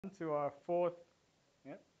To our fourth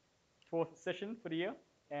session for the year.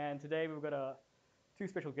 And today we've got two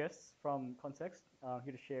special guests from Context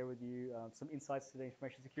here to share with you some insights to the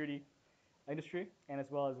information security industry and as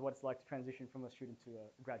well as what it's like to transition from a student to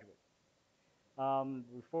a graduate.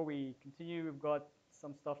 Before we continue, we've got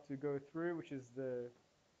some stuff to go through, which is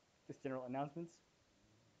just general announcements.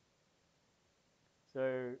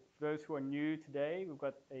 So for those who are new today, we've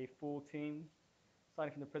got a full team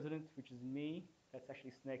starting from the president, which is me. That's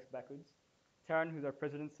actually snakes backwards. Taran, who's our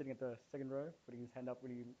president, sitting at the second row, putting his hand up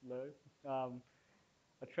really low.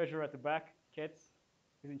 A treasurer at the back, Kets,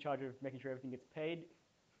 who's in charge of making sure everything gets paid.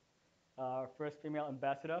 Our first female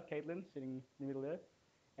ambassador, Caitlin, sitting in the middle there.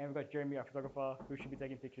 And we've got Jeremy, our photographer, who should be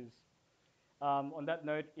taking pictures. On that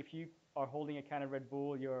note, if you are holding a can of Red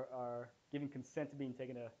Bull, you are giving consent to being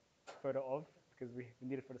taken a photo of, because we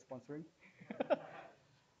need it for the sponsoring.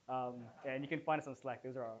 And you can find us on Slack.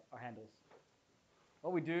 Those are our handles.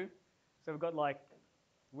 What we do, so we've got like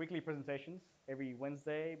weekly presentations every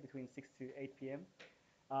Wednesday between 6 to 8 p.m.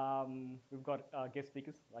 We've got guest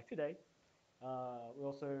speakers like today. We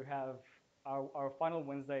also have our final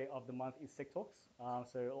Wednesday of the month is Sec Talks.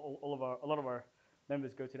 So a lot of our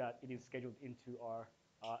members go to that. It is scheduled into our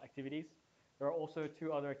activities. There are also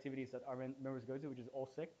two other activities that our members go to, which is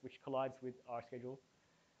AllSec, which collides with our schedule,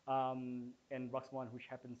 and Rux One, which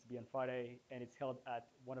happens to be on Friday, and it's held at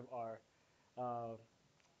one of our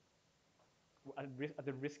at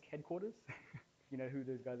the Risk headquarters. You know who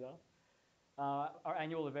those guys are. Our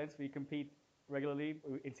annual events, we compete regularly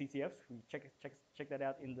in CTFs. We check that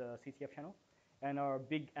out in the CTF channel. And our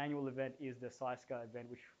big annual event is the SciSCA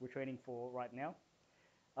event, which we're training for right now.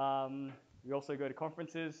 We also go to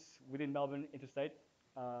conferences within Melbourne, interstate,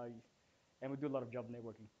 and we do a lot of job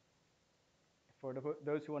networking. For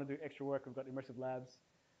those who want to do extra work, we've got Immersive Labs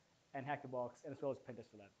and Hack the Box, and as well as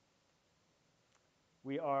Pentester Lab.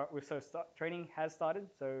 Training has started,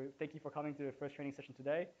 so thank you for coming to the first training session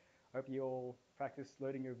today. I hope you all practice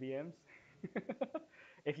loading your VMs.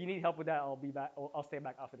 If you need help with that, I'll be back. I'll stay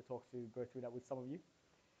back after the talk to go through that with some of you.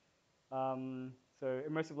 So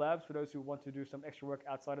Immersive Labs, for those who want to do some extra work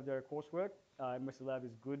outside of their coursework, Immersive Lab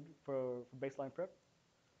is good for baseline prep.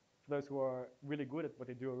 For those who are really good at what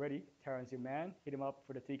they do already, Taran's your man. Hit him up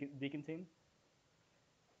for the Deacon team.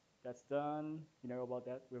 That's done. You know about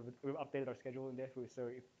that. We've updated our schedule in there.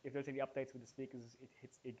 So if there's any updates with the speakers,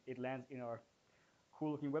 it lands in our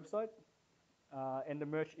cool-looking website. And the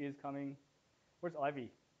merch is coming. Where's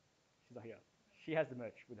Ivy? She's not here. She has the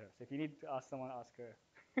merch with her. So if you need to ask someone, ask her.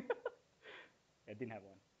 I didn't have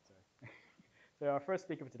one. So our first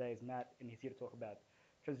speaker for today is Matt, and he's here to talk about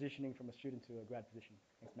transitioning from a student to a grad position.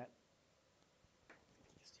 Thanks, Matt.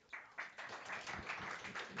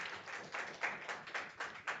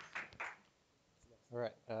 All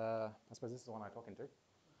right, I suppose this is the one I talk into.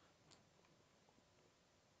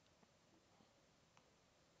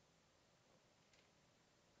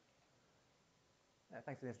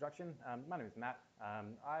 Thanks for the introduction. My name is Matt.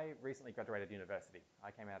 I recently graduated university.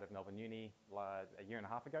 I came out of Melbourne Uni a year and a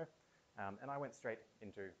half ago, and I went straight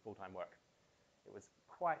into full-time work. It was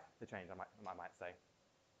quite the change, I might say.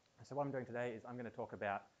 So what I'm doing today is I'm going to talk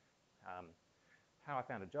about how I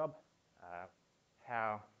found a job,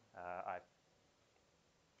 how I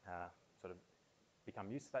sort of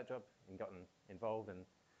become used to that job and gotten involved and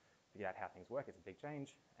figured out how things work. It's a big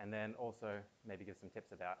change. And then also maybe give some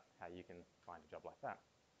tips about how you can find a job like that.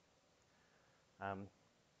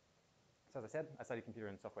 So as I said, I studied computer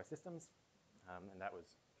and software systems, and that was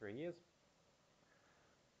 3 years.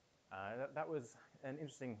 That was an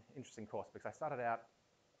interesting course because I started out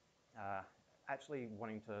actually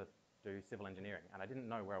wanting to do civil engineering, and I didn't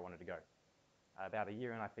know where I wanted to go. About a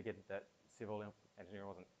year in, I figured that civil engineering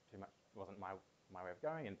wasn't my way of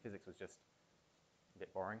going, and physics was just a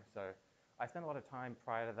bit boring. So I spent a lot of time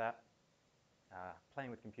prior to that playing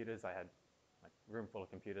with computers. I had like a room full of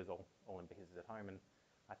computers all in pieces at home, and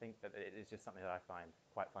I think that it is just something that I find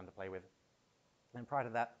quite fun to play with. And prior to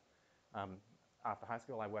that, after high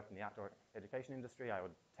school, I worked in the outdoor education industry. I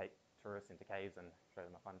would take tourists into caves and show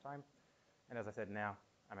them a fun time. And as I said, now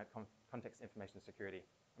I'm at Contextis Information Security.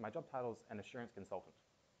 And my job title is an assurance consultant.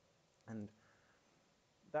 And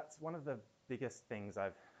that's one of the biggest things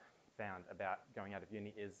I've found about going out of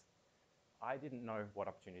uni is I didn't know what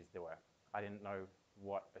opportunities there were. I didn't know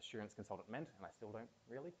what assurance consultant meant, and I still don't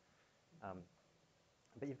really.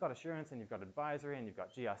 But you've got assurance, and you've got advisory, and you've got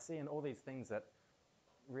GRC, and all these things that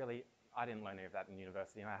really, I didn't learn any of that in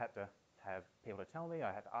university, and I had to have people to tell me,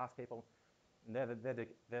 I had to ask people, and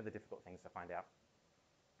they're the difficult things to find out.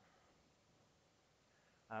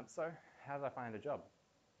 So how did I find a job?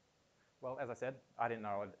 Well, as I said, I didn't know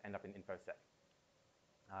I would end up in InfoSec.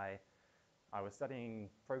 I was studying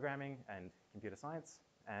programming and computer science,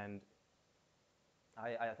 and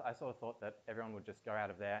I sort of thought that everyone would just go out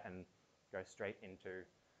of there and go straight into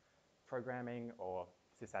programming or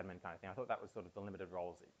sysadmin kind of thing. I thought that was sort of the limited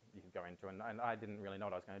roles that you could go into, and I didn't really know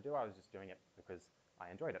what I was going to do. I was just doing it because I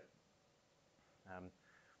enjoyed it.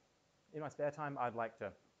 In my spare time, I'd like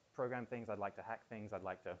to program things, I'd like to hack things, I'd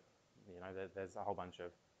like to, there's a whole bunch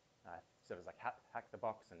of sort of like hack the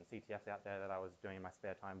box and CTFs out there that I was doing in my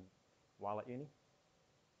spare time while at uni.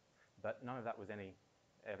 But none of that was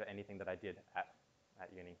ever anything that I did at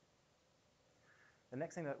uni. The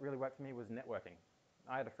next thing that really worked for me was networking.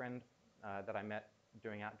 I had a friend that I met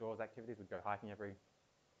doing outdoors activities. We'd go hiking every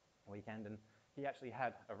weekend, and he actually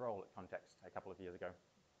had a role at Contextis a couple of years ago.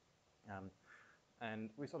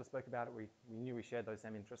 And we sort of spoke about it. We knew we shared those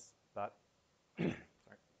same interests, but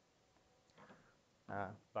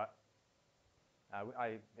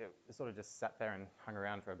I sort of just sat there and hung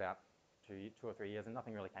around for about two or 3 years, and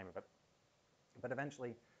nothing really came of it. But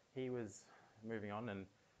eventually, he was moving on, and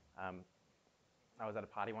I was at a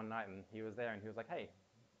party one night, and he was there, and he was like, "Hey,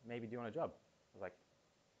 maybe do you want a job?" I was like,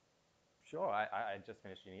 "Sure." I just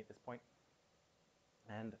finished uni at this point,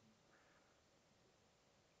 and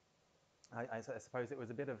I suppose it was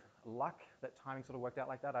a bit of luck that timing sort of worked out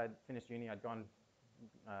like that. I'd finished uni, I'd gone,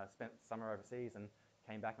 spent summer overseas, and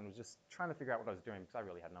came back and was just trying to figure out what I was doing because I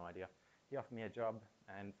really had no idea. He offered me a job,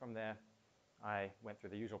 and from there, I went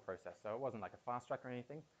through the usual process. So it wasn't like a fast track or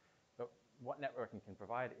anything, but what networking can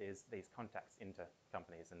provide is these contacts into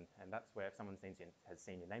companies, and that's where if someone has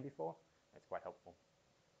seen your name before, it's quite helpful.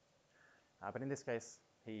 But in this case,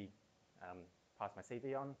 he passed my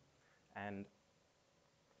CV on, and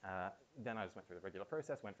then I just went through the regular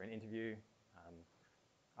process, went for an interview.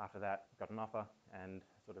 After that, got an offer, and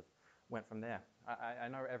sort of went from there. I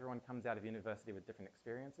know everyone comes out of university with different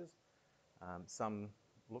experiences. Some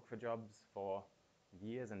look for jobs for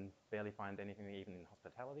years and barely find anything, even in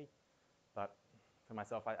hospitality. But for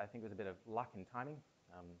myself, I think it was a bit of luck and timing.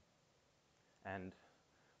 And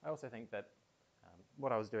I also think that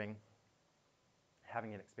what I was doing,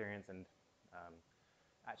 having an experience and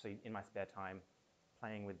actually in my spare time,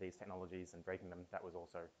 playing with these technologies and breaking them, that was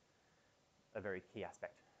also a very key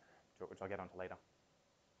aspect to it, which I'll get onto later.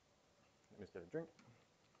 Let me just get a drink.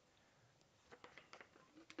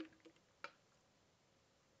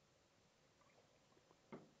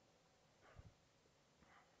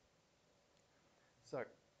 So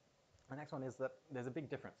the next one is that there's a big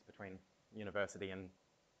difference between university and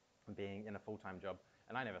being in a full-time job,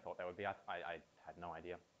 and I never thought there would be. I had no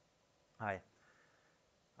idea. I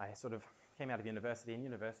sort of came out of university, and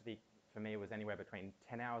university for me was anywhere between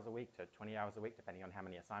 10 hours a week to 20 hours a week, depending on how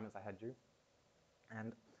many assignments I had due.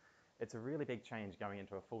 And it's a really big change going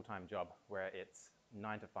into a full-time job where it's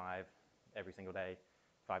 9 to 5 every single day,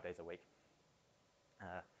 5 days a week.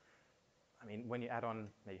 I mean, when you add on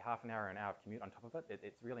maybe half an hour or an hour of commute on top of it,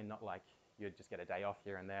 it's really not like you'd just get a day off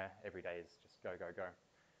here and there. Every day is just go, go, go.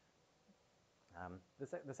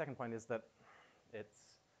 The second point is that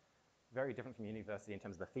it's very different from university in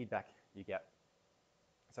terms of the feedback you get.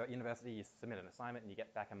 So at university, you submit an assignment and you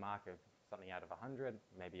get back a mark of something out of 100,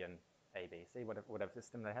 maybe an A, B, C, whatever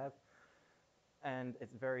system they have. And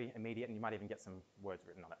it's very immediate, and you might even get some words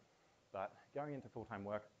written on it. But going into full-time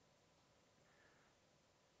work,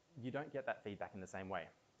 you don't get that feedback in the same way.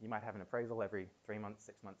 You might have an appraisal every 3 months,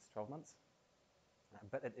 6 months, 12 months,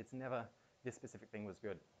 but it's never this specific thing was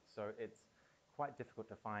good. So it's quite difficult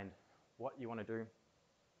to find what you want to do.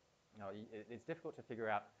 It's difficult to figure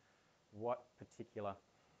out what particular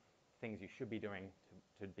things you should be doing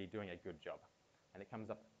to be doing a good job. And it comes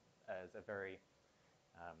up as a very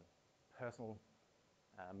personal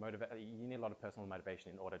motivation. You need a lot of personal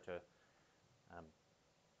motivation in order to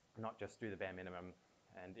not just do the bare minimum.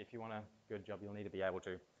 And if you want a good job, you'll need to be able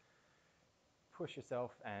to push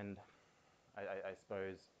yourself and, I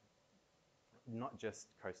suppose, not just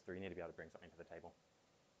coast through. You need to be able to bring something to the table.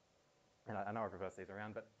 And I know I've reversed these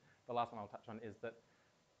around, but the last one I'll touch on is that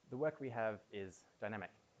the work we have is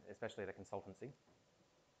dynamic, especially at a consultancy.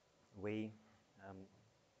 We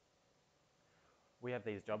have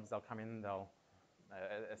these jobs. They'll come in.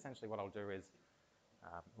 Essentially what I'll do is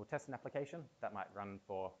we'll test an application that might run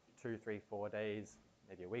for 2, 3, 4 days,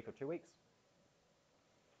 maybe a week or 2 weeks.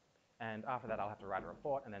 And after that, I'll have to write a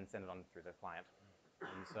report and then send it on through the client.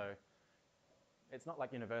 And so it's not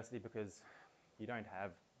like university because you don't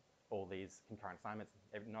have all these concurrent assignments.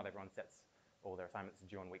 Not everyone sets all their assignments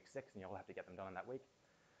due on week 6, and you'll have to get them done in that week.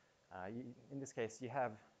 In this case, you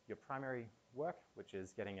have your primary work, which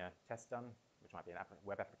is getting a test done, which might be a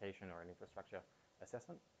web application or an infrastructure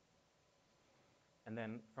assessment. And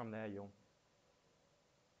then from there, you'll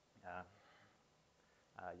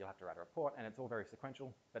you'll have to write a report, and it's all very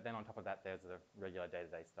sequential. But then on top of that, there's the regular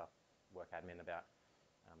day-to-day stuff, work admin about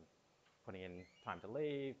putting in time to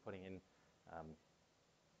leave, putting in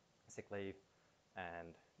sick leave,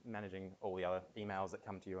 and managing all the other emails that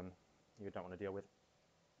come to you and you don't want to deal with.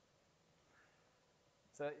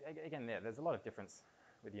 So again, there's a lot of difference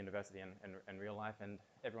with university and real life, and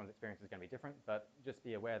everyone's experience is going to be different, but just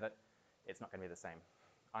be aware that it's not going to be the same.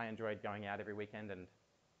 I enjoyed going out every weekend and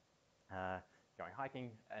going hiking,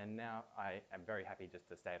 and now I am very happy just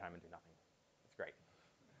to stay at home and do nothing. It's great.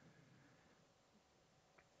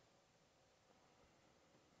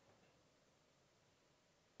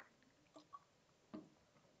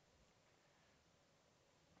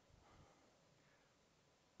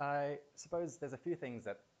 I suppose there's a few things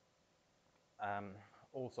that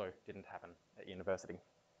also didn't happen at university.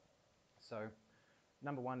 So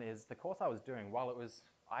number one is the course I was doing, while it was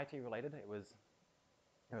IT related, it was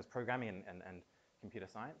programming and computer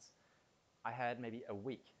science, I had maybe a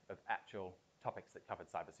week of actual topics that covered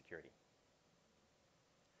cybersecurity.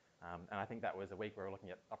 And I think that was a week where we were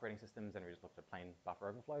looking at operating systems and we just looked at plain buffer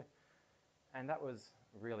overflow. And that was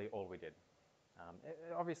really all we did.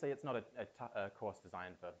 Obviously, it's not a course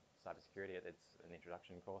designed for cybersecurity. It's an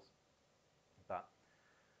introduction course. But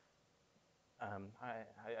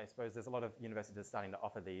I suppose there's a lot of universities starting to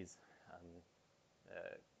offer these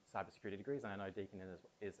cybersecurity degrees, and I know Deakin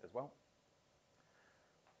is as well.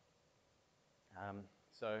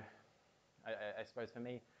 So I suppose for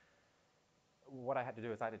me, what I had to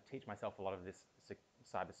do is I had to teach myself a lot of this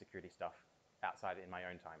cybersecurity stuff outside in my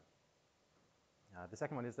own time. The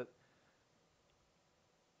second one is that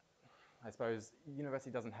I suppose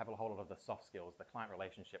university doesn't have a whole lot of the soft skills, the client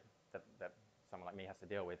relationship that someone like me has to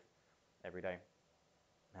deal with every day.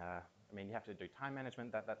 I mean, you have to do time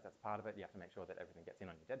management, that's part of it. You have to make sure that everything gets in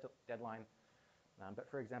on your deadline.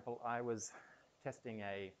 But for example, I was testing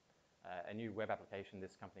a new web application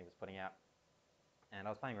this company was putting out, and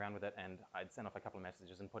I was playing around with it, and I'd sent off a couple of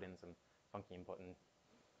messages and put in some funky input,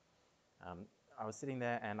 and I was sitting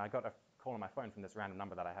there, and I got a call on my phone from this random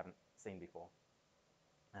number that I haven't seen before.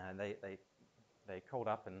 And they called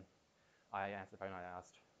up, and I answered the phone, and I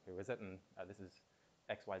asked, who is it? And this is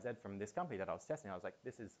XYZ from this company that I was testing. I was like,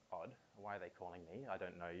 this is odd. Why are they calling me? I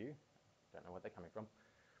don't know you. Don't know where they're coming from.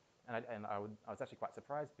 And I was actually quite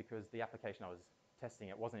surprised because the application I was testing,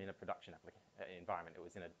 it wasn't in a production environment. It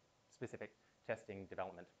was in a specific testing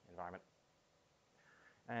development environment.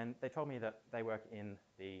 And they told me that they work in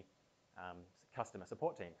the customer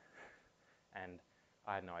support team. And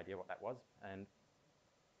I had no idea what that was. And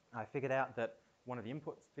I figured out that one of the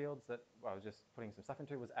input fields that I was just putting some stuff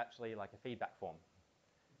into was actually like a feedback form.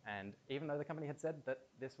 And even though the company had said that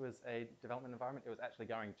this was a development environment, it was actually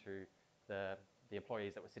going to the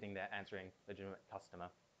employees that were sitting there answering legitimate customer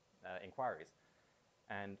inquiries.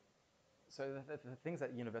 And so the things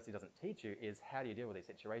that university doesn't teach you is how do you deal with these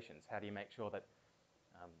situations? How do you make sure that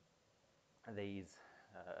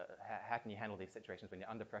how can you handle these situations when you're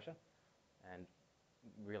under pressure? And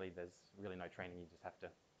really, there's really no training. You just have to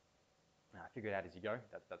figure it out as you go.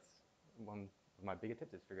 That's one of my bigger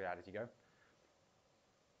tips, is figure it out as you go.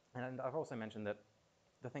 And I've also mentioned that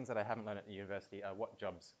the things that I haven't learned at the university are what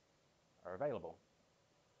jobs are available.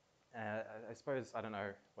 I suppose, I don't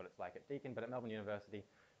know what it's like at Deakin, but at Melbourne University,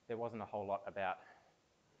 there wasn't a whole lot about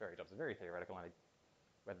varied jobs. It's very theoretical, and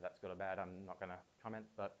whether that's good or bad, I'm not going to comment,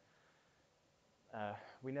 but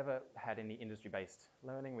we never had any industry-based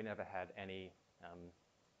learning. We never had any,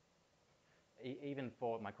 even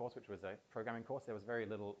for my course, which was a programming course, there was very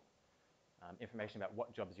little information about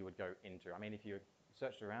what jobs you would go into. I mean, if you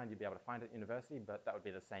searched around, you'd be able to find it at university, but that would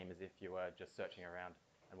be the same as if you were just searching around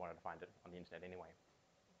and wanted to find it on the internet anyway.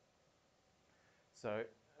 So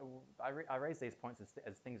I raise these points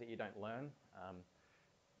as things that you don't learn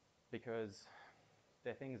because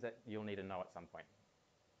they're things that you'll need to know at some point.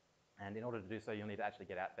 And in order to do so, you'll need to actually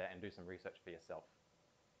get out there and do some research for yourself.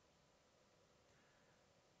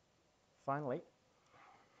 Finally,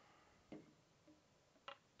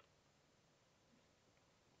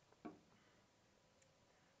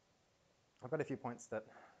 I've got a few points that,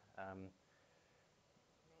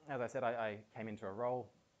 as I said, I came into a role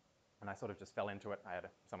and I sort of just fell into it. I had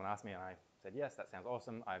someone ask me and I said, yes, that sounds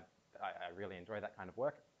awesome. I really enjoy that kind of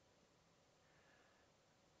work.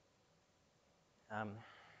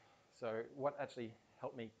 So what actually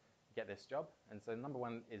helped me get this job? And so number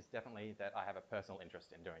one is definitely that I have a personal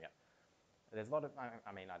interest in doing it. There's a lot of,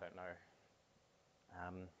 I mean, I don't know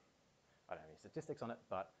any statistics on it,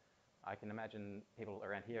 but I can imagine people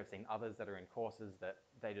around here have seen others that are in courses that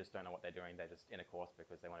they just don't know what they're doing. They're just in a course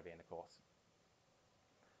because they want to be in a course.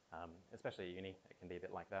 Especially at uni, it can be a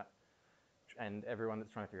bit like that. and everyone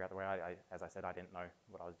that's trying to figure out the way, as I said, I didn't know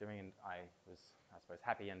what I was doing, and I was, I suppose,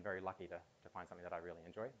 happy and very lucky to find something that I really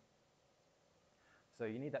enjoy. So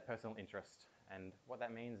you need that personal interest, and what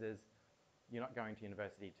that means is you're not going to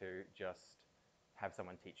university to just have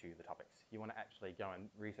someone teach you the topics. You want to actually go and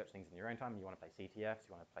research things in your own time. You want to play CTFs,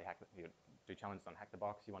 you want to do challenges on Hack the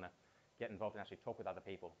Box, you want to get involved and actually talk with other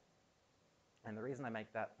people. And the reason I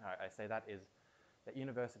say that is that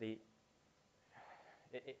university,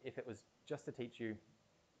 if it was just to teach you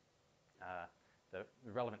the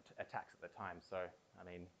relevant attacks at the time, so I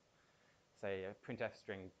mean, say a printf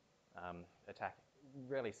string attack,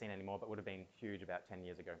 rarely seen anymore, but would have been huge about 10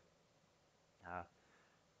 years ago.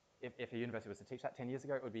 If a university was to teach that 10 years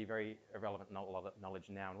ago, it would be very irrelevant knowledge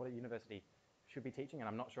now. And what a university should be teaching, and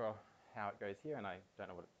I'm not sure how it goes here, and I don't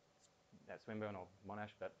know what it's at Swinburne or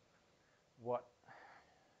Monash, but what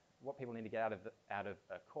people need to get out of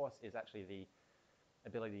a course is actually the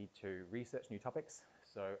ability to research new topics.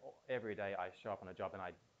 So every day I show up on a job and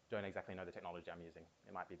I don't exactly know the technology I'm using.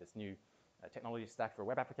 It might be this new technology stack for a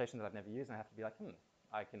web application that I've never used, and I have to be like,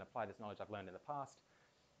 I can apply this knowledge I've learned in the past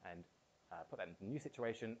and put that into a new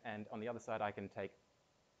situation, and on the other side I can take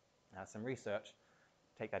some research,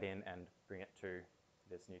 take that in and bring it to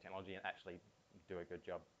this new technology and actually do a good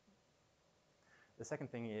job. The second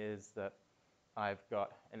thing is that I've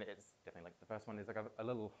got, and it's definitely like the first one, is I've got a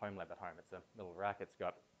little home lab at home. It's a little rack, it's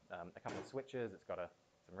got a couple of switches, it's got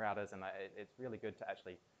some routers, and it's really good to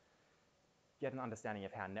actually get an understanding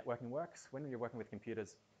of how networking works. When you're working with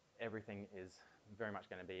computers, everything is very much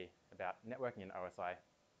going to be about networking and OSI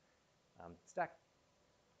stack.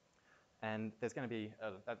 And there's going to be,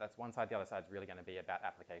 that's one side. The other side is really going to be about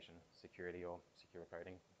application security or secure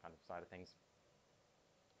coding kind of side of things.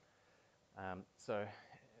 So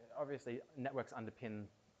obviously, networks underpin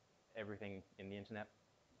everything in the internet.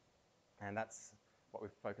 And that's what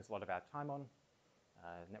we've focused a lot of our time on,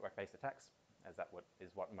 network-based attacks, as that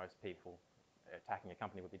is what most people attacking a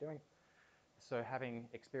company would be doing. So having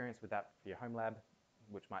experience with that for your home lab,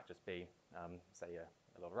 which might just be, say,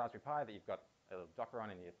 a little Raspberry Pi that you've got a little Docker on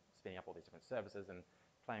and you're spinning up all these different services and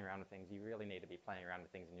playing around with things, you really need to be playing around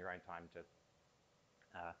with things in your own time to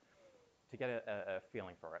get a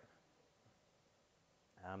feeling for it.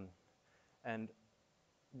 And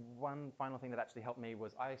one final thing that actually helped me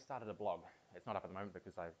was I started a blog. It's not up at the moment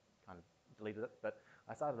because I kind of deleted it, but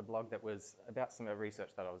I started a blog that was about some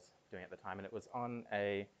research that I was doing at the time, and it was on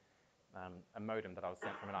a modem that I was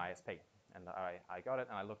sent from an ISP. And I got it,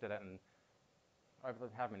 and I looked at it, and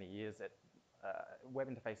over how many years, web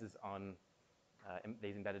interfaces on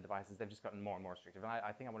these embedded devices, they've just gotten more and more restrictive. And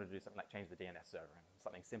I think I wanted to do something like change the DNS server, and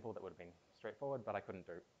something simple that would have been straightforward, but I couldn't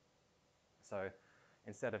do. So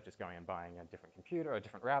instead of just going and buying a different computer or a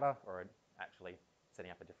different router or actually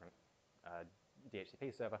setting up a different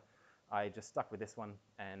DHCP server, I just stuck with this one,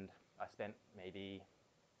 and I spent maybe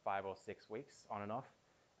 5 or 6 weeks on and off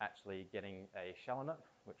actually getting a shell on it,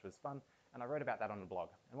 which was fun, and I wrote about that on the blog.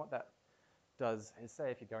 And what that does is,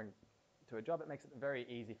 say if you're going to a job, it makes it very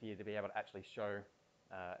easy for you to be able to actually show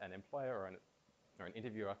an employer or an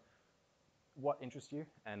interviewer what interests you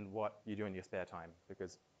and what you do in your spare time.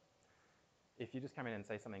 Because if you just come in and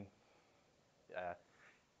say something,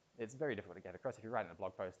 it's very difficult to get across. If you write in a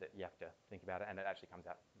blog post, you have to think about it, and it actually comes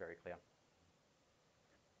out very clear.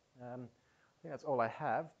 I think that's all I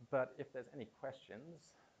have, but if there's any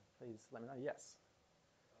questions, please let me know. Yes?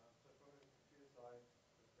 So from a computer science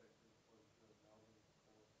perspective, was the Melbourne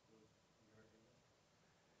course good in your opinion?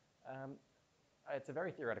 It's a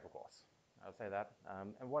very theoretical course, I'll say that.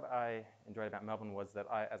 And what I enjoyed about Melbourne was that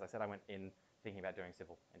as I said, I went in thinking about doing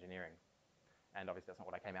civil engineering. And obviously that's not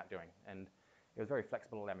what I came out doing. And it was very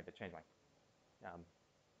flexible, allowed me to change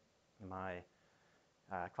my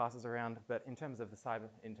classes around. But in terms of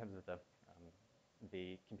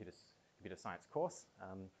the computer science course,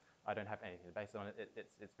 I don't have anything to base it on.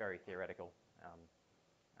 It's very theoretical.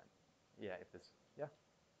 Yeah, yeah.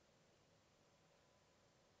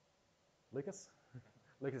 Lucas?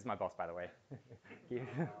 Lucas is my boss, by the way. If you were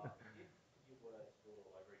to do it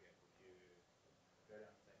all over again, would you go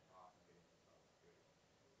down the same path and get into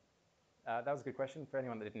cybersecurity? That was a good question. For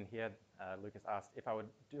anyone that didn't hear, Lucas asked if I was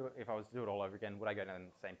to do it all over again, would I go down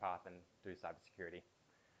the same path and do cybersecurity?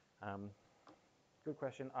 Good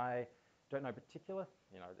question. I don't know particular.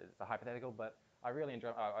 It's a hypothetical, but I'd say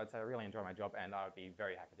I really enjoy my job, and I would be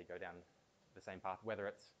very happy to go down the same path, whether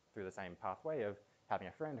it's through the same pathway of having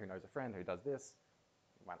a friend who knows a friend who does this.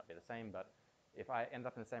 It might not be the same, but if I end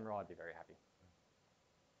up in the same role, I'd be very happy.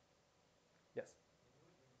 Yes? When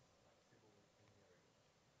you were doing like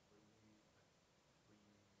civil engineering, were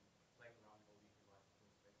you playing around with all these devices in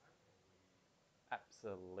your spare time, or were you?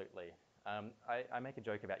 Absolutely. I make a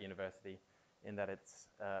joke about university in that it's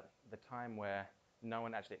the time where no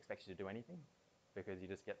one actually expects you to do anything because you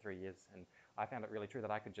just get 3 years. And I found it really true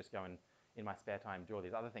that I could just go and, in my spare time, do all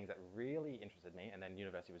these other things that really interested me, and then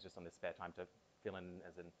university was just on this spare time to fill in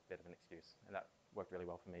as a bit of an excuse. And that worked really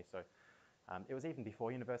well for me. So it was even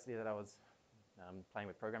before university that I was playing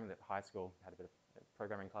with programming. At high school, had a bit of a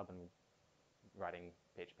programming club and writing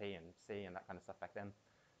PHP and C and that kind of stuff back then.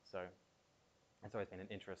 So it's always been an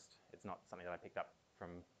interest. It's not something that I picked up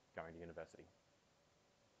from going to university.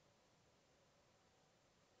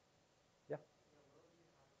 Yeah? What do you have in the home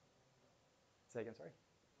lab? Say again, sorry?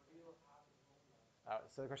 What do you have in home lab?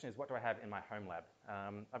 So the question is, what do I have in my home lab?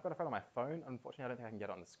 I've got a photo on my phone. Unfortunately, I don't think I can get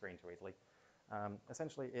it on the screen too easily.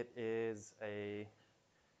 Essentially, it is a,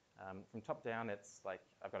 from top down, it's like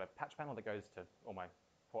I've got a patch panel that goes to all my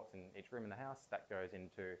ports in each room in the house. That goes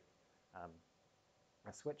into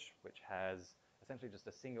a switch, which has essentially just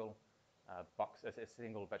a single box, a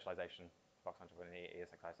single virtualization box onto an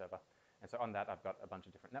ESXi server. And so on that, I've got a bunch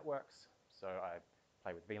of different networks. So I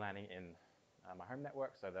play with VLANing in my home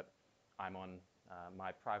network so that I'm on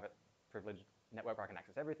my private privileged network where I can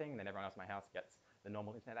access everything, and then everyone else in my house gets the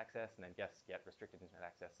normal internet access, and then guests get restricted internet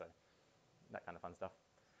access, so that kind of fun stuff.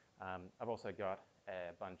 I've also got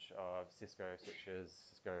a bunch of Cisco switches,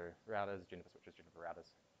 Cisco routers, Juniper switches, Juniper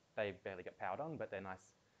routers. They barely get powered on, but they're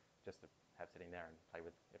nice just to have sitting there and play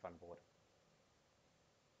with if I'm bored.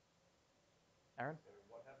 Aaron? So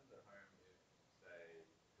what happens at home if, say,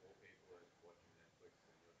 4 people are watching Netflix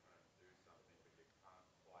and you're trying to do something, but you can't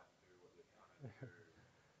quite do what you're trying to do?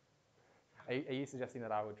 Are you suggesting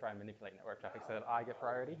that I would try and manipulate network traffic so that I get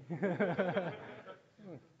priority?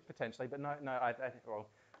 Potentially, but no. Well,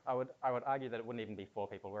 I would argue that it wouldn't even be 4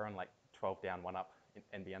 people. We're on like 12 down, 1 up in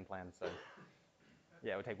NBN plans, so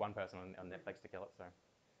yeah, it would take 1 person on Netflix to kill it. So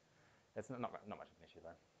it's not much of an issue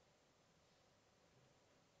though.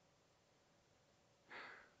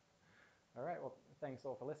 All right. Well, thanks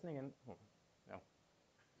all for listening, and well,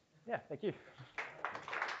 yeah, thank you.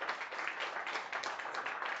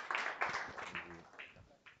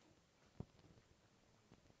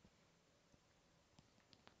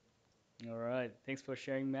 All right. Thanks for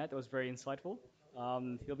sharing, Matt. That was very insightful.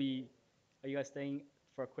 He'll be. Are you guys staying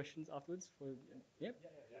for questions afterwards? Yep.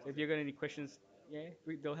 So if you've got any questions, yeah,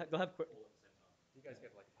 they'll have. Do you guys go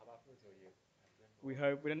to like a pub afterwards, or you have a drink? We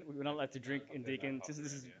hope we're not allowed to drink in Deacon. Since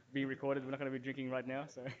this is being recorded, we're not going to be drinking right now.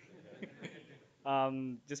 So,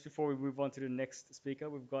 just before we move on to the next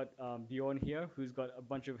speaker, we've got Bjorn here, who's got a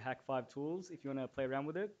bunch of Hack5 tools. If you want to play around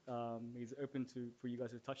with it, he's open for you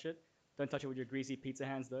guys to touch it. Don't touch it with your greasy pizza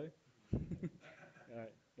hands, though. All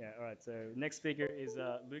right. Yeah. All right. So next speaker is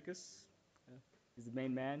Lucas. He's the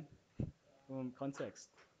main man from Context.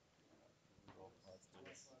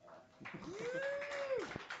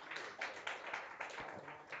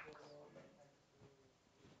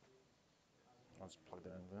 I'll just plug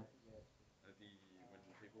that in there. When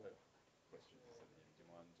people have questions at the end, do you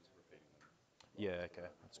mind just repeating them? Yeah,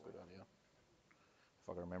 okay, that's a good idea. If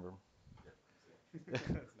I can remember them. Yeah,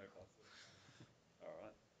 it's no fuss. All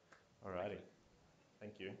right. Alrighty,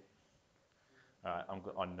 thank you. All right,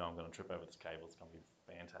 I know I'm going to trip over this cable. It's going to be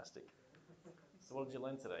fantastic. So what did you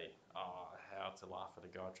learn today? How to laugh at a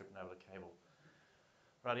guy tripping over the cable.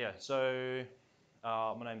 Right, yeah. So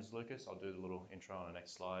my name is Lucas. I'll do the little intro on the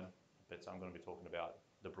next slide. But I'm going to be talking about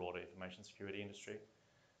the broader information security industry,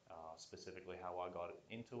 specifically how I got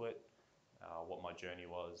into it, what my journey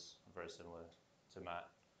was, very similar to Matt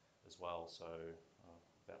as well. So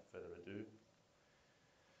without further ado.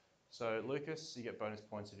 So Lucas, you get bonus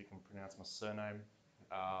points if you can pronounce my surname.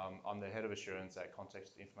 I'm the head of assurance at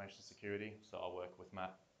Contextis Information Security. So I work with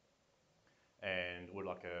Matt, and we're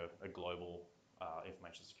like a global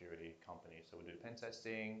information security company. So we do pen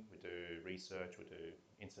testing, we do research, we do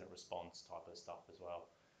incident response type of stuff as well,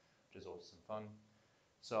 which is always some fun.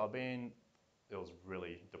 So it was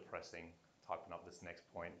really depressing typing up this next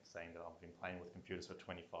point saying that I've been playing with computers for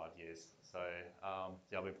 25 years. So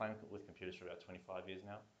yeah, I've been playing with computers for about 25 years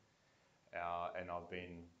now. And I've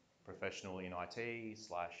been professional in IT /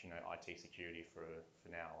 IT security for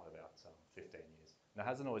now about 15 years. And it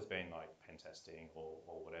hasn't always been like pen testing or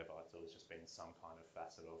whatever. It's always just been some kind of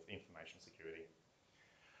facet of information security.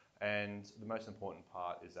 And the most important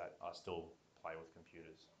part is that I still play with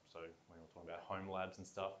computers. So when we're talking about home labs and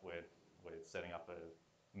stuff, we're setting up a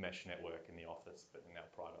mesh network in the office, but in our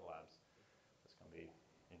private labs. It's going to be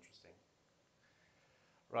interesting.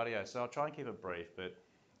 Rightio, so I'll try and keep it brief, but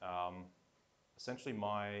essentially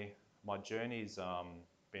my journey's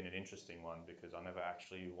been an interesting one because I never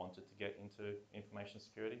actually wanted to get into information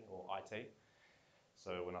security or IT.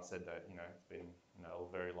 So when I said that, it's been a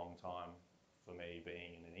very long time for me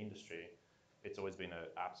being in an industry, it's always been an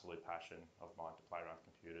absolute passion of mine to play around with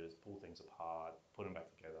computers, pull things apart, put them back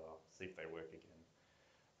together, see if they work again.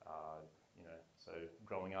 So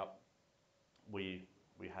growing up, we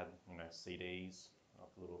had CDs, like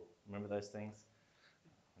little, remember those things?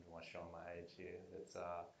 I don't want to show my age here. So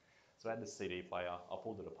I had this CD player. I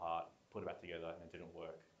pulled it apart, put it back together, and it didn't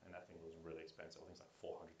work. And that thing was really expensive. I think it's like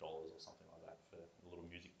 $400 or something like that for a little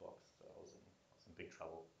music box. So I was in big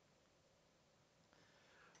trouble.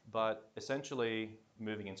 But essentially,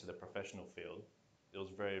 moving into the professional field, it was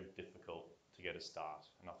very difficult to get a start.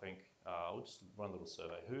 And I think I'll just run a little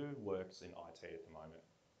survey. Who works in IT at the moment?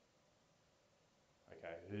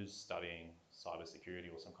 Okay, who's studying cybersecurity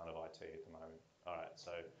or some kind of IT at the moment? All right, so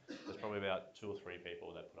there's probably about 2 or 3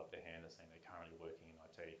 people that put up their hand and saying they're currently working in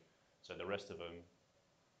IT. So the rest of them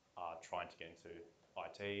are trying to get into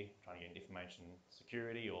IT, trying to get into information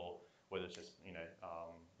security, or whether it's just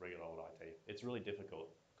regular old IT. It's really difficult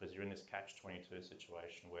because you're in this catch-22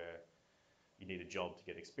 situation where you need a job to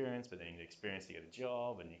get experience, but then you need experience to get a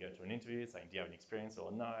job, and you go to an interview saying, do you have any experience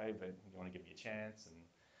or no, but you want to give me a chance, and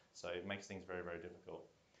so it makes things very, very difficult.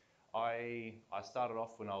 I started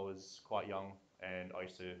off when I was quite young, and I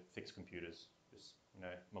used to fix computers. Just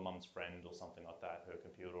my mum's friend or something like that, her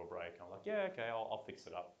computer will break, and I'm like, yeah, okay, I'll fix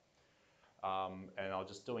it up. And I was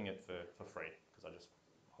just doing it for free because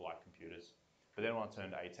I like computers. But then when I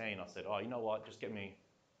turned 18, I said, oh, you know what? Just get me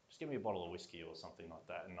a bottle of whiskey or something like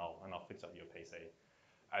that, and I'll fix up your PC.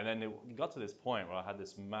 And then it got to this point where I had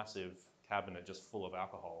this massive cabinet just full of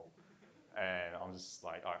alcohol, and I'm just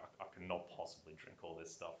like, I cannot possibly drink all this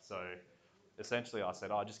stuff. So essentially, I said,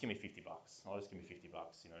 oh, just give me $50. I'll just give me $50,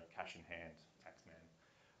 cash in hand, tax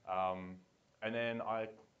man. And then I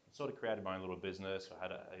sort of created my own little business. I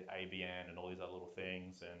had a ABN and all these other little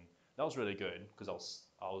things, and that was really good because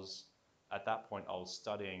I was at that point I was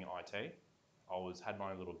studying IT. Had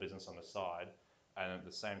my own little business on the side, and at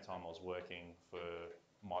the same time I was working for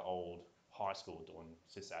my old high school doing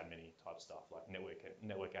sysadmin type stuff, like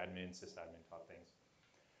network admin, sysadmin type things.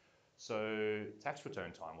 So tax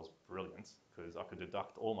return time was brilliant because I could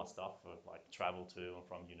deduct all my stuff for like travel to and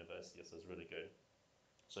from university, so it was really good.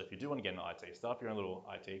 So if you do want to get into IT, start up your own little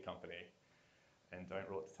IT company and don't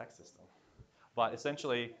rot the tax system. But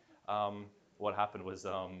essentially, what happened was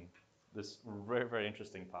this very, very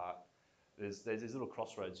interesting part. There's these little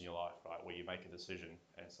crossroads in your life, right, where you make a decision.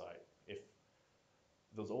 And it's like, if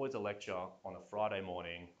there was always a lecture on a Friday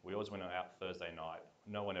morning, we always went out Thursday night.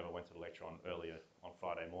 No one ever went to the lecture earlier on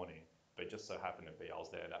Friday morning, but it just so happened to be I was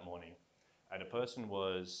there that morning. And a person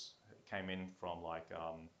came in from like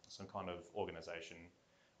some kind of organization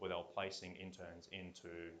where they were placing interns into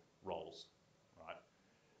roles, right?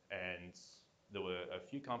 And there were a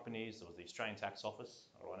few companies. There was the Australian Tax Office,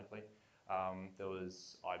 ironically. There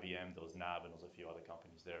was IBM, there was NAB, and there was a few other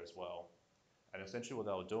companies there as well. And essentially what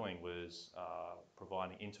they were doing was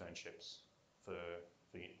providing internships for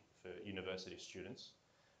university students.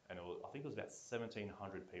 And I think it was about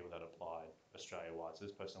 1,700 people that applied Australia-wide. So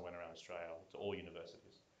this person went around Australia to all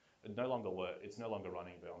universities. It's no longer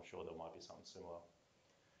running, but I'm sure there might be something similar.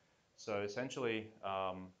 So essentially,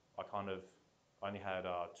 I kind of only had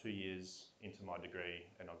 2 years into my degree,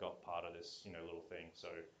 and I got part of this, little thing. So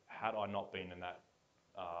had I not been in that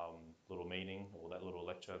little meeting or that little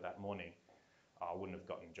lecture that morning, I wouldn't have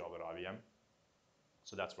gotten a job at IBM.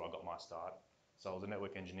 So that's where I got my start. So I was a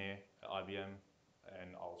network engineer at IBM,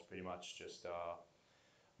 and I was pretty much just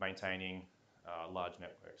maintaining large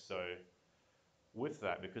networks. So with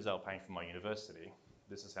that, because they were paying for my university,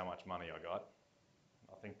 this is how much money I got.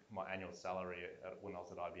 I think my annual salary when I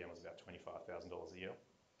was at IBM was about $25,000 a year.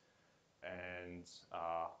 And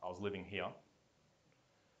I was living here,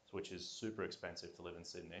 which is super expensive to live in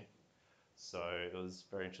Sydney. So it was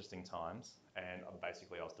very interesting times, and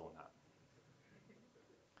basically I was doing that.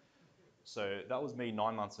 So that was me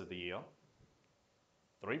 9 months of the year.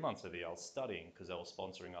 3 months of the year I was studying because they were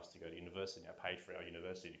sponsoring us to go to university. I paid for our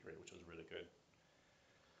university degree, which was really good.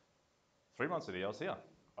 3 months of the year I was here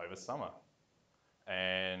over summer.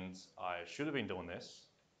 And I should have been doing this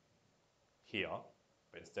here,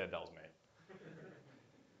 but instead that was me.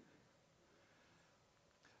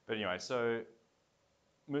 But anyway, so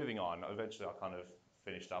moving on, eventually I kind of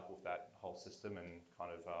finished up with that whole system and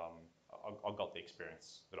kind of, I got the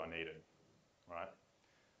experience that I needed, right?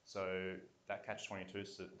 So that catch-22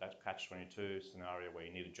 scenario where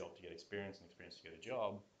you need a job to get experience and experience to get a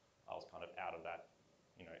job, I was kind of out of that,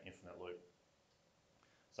 infinite loop.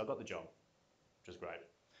 So I got the job, which was great.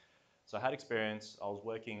 So I had experience. I was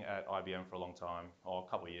working at IBM for a long time, or a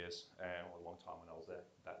couple of years, and a long time when I was there,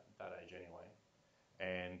 that age anyway.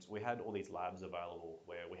 And we had all these labs available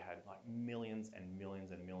where we had like millions and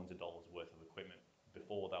millions and millions of dollars worth of equipment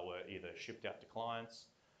before they were either shipped out to clients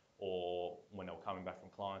or when they were coming back from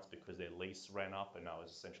clients because their lease ran up and I was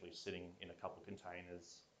essentially sitting in a couple of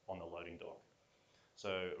containers on the loading dock. So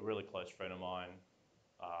a really close friend of mine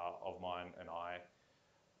and I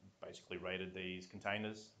basically raided these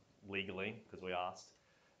containers legally because we asked,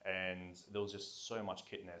 and there was just so much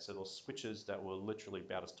kit in there. So there was switches that were literally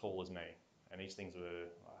about as tall as me, and these things were,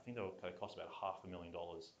 I think they cost about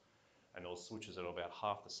 $500,000, and there was switches that were about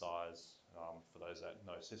half the size. For those that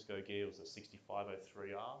know Cisco gear, it was a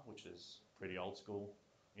 6503R, which is pretty old school,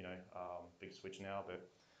 you know, big switch now. But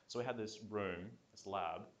so we had this room, this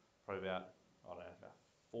lab, probably about, I don't know, about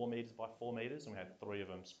 4 meters by 4 meters, and we had 3 of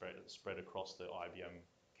them spread across the IBM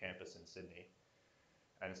campus in Sydney.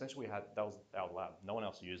 And essentially that was our lab. No one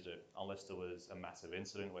else used it unless there was a massive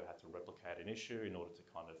incident where we had to replicate an issue in order to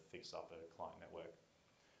kind of fix up a client network.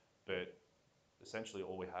 But essentially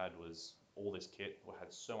all we had was all this kit. We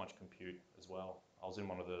had so much compute as well. I was in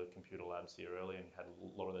one of the computer labs here earlier and you had a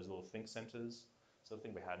lot of those little think centers. So I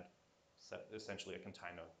think we had essentially a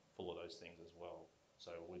container full of those things as well.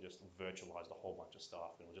 So we just virtualized a whole bunch of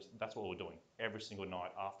stuff, and that's what we're doing every single night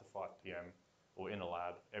after 5 p.m. We're in a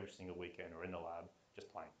lab every single weekend. We're in the lab just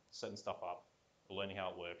playing, setting stuff up, learning how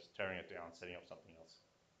it works, tearing it down, setting up something else.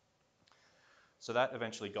 So that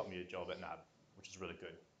eventually got me a job at NAB, which is really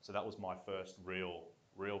good. So that was my first real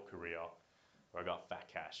career where I got fat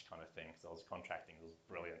cash kind of thing, because I was contracting. It was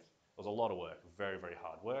brilliant. It was a lot of work, very, very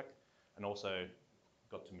hard work, and also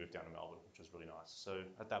got to move down to Melbourne, which was really nice. So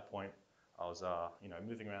at that point, I was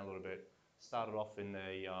moving around a little bit. Started off in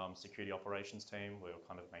the security operations team. We were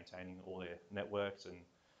kind of maintaining all their networks and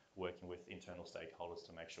working with internal stakeholders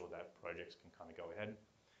to make sure that projects can kind of go ahead.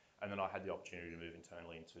 And then I had the opportunity to move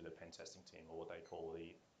internally into the pen testing team, or what they call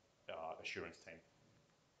the assurance team.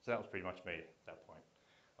 So that was pretty much me at that point.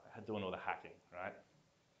 I had doing all the hacking, right?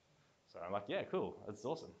 So I'm like, yeah, cool, that's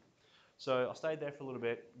awesome. So I stayed there for a little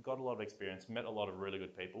bit, got a lot of experience, met a lot of really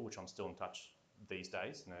good people, which I'm still in touch these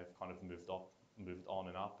days, and they've kind of moved on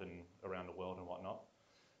and up and around the world and whatnot.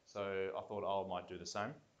 So I thought I might do the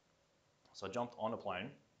same. So I jumped on a plane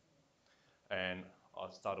and I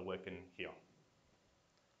started working here,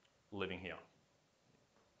 living here.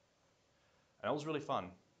 And it was really fun.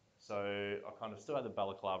 So I kind of still had the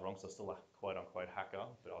balaclava on, because I was still a quote-unquote hacker,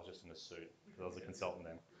 but I was just in a suit because I was a consultant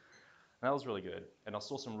then. And that was really good. And I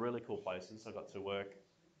saw some really cool places. I got to work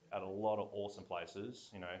at a lot of awesome places,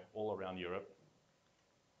 you know, all around Europe.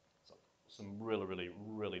 So some really, really,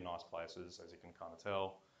 really nice places, as you can kind of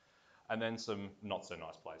tell. And then some not so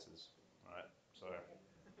nice places, right? So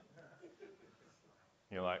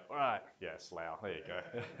you're like, all right, yeah, Slough, there you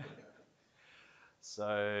go.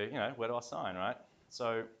 So, you know, where do I sign, right?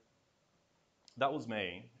 So that was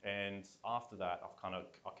me, and after that,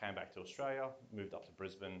 I came back to Australia, moved up to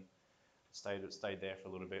Brisbane, stayed there for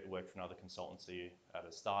a little bit, worked for another consultancy at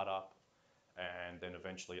a startup, and then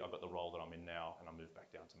eventually I got the role that I'm in now, and I moved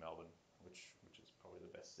back down to Melbourne, which is probably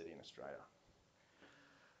the best city in Australia.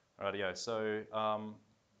 Rightio, so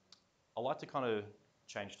I like to kind of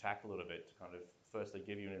change tack a little bit to kind of firstly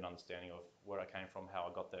give you an understanding of where I came from, how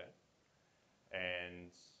I got there,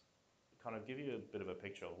 and kind of give you a bit of a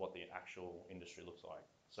picture of what the actual industry looks like.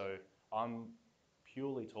 So I'm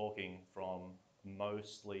purely talking from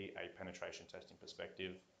mostly a penetration testing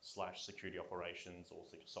perspective / security operations or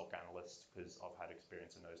SOC analyst, because I've had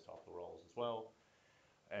experience in those type of roles as well.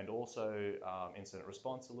 And also incident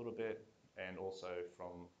response a little bit, and also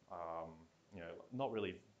from, not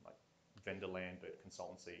really like vendor land, but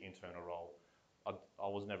consultancy, internal role. I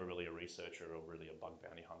was never really a researcher or really a bug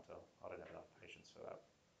bounty hunter. I don't have enough patience for that.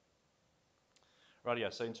 Right, yeah,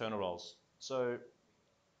 so internal roles. So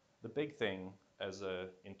the big thing as an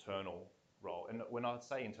internal role, and when I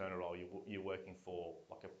say internal role, you're working for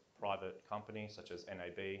like a private company such as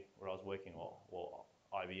NAB, where I was working, or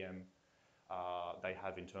IBM. They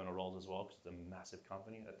have internal roles as well, because it's a massive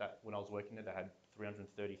company. When I was working there, they had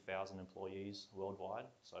 330,000 employees worldwide,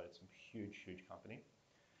 so it's a huge, huge company.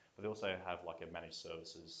 But they also have like a managed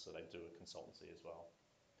services, so they do a consultancy as well.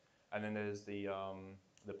 And then there's the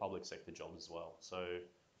public sector jobs as well. So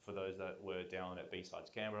for those that were down at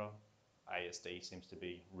B-Sides Canberra, ASD seems to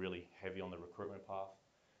be really heavy on the recruitment path.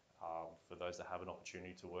 For those that have an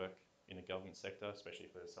opportunity to work in the government sector, especially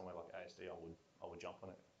for somewhere like ASD, I would jump on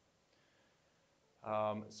it.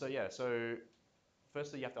 So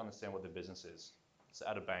firstly, you have to understand what the business is. So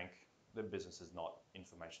at a bank, the business is not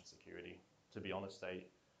information security. To be honest, they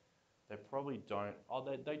probably don't,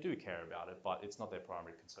 they do care about it, but it's not their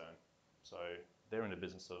primary concern. So they're in the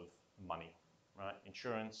business of money, right?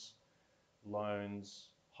 Insurance, loans,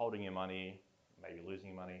 holding your money, maybe losing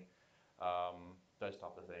your money, those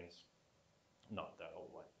type of things. No, they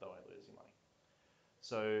won't lose your money.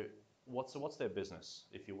 So what's their business?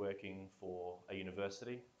 If you're working for a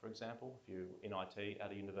university, for example, if you're in IT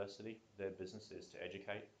at a university, their business is to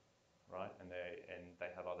educate, right? And they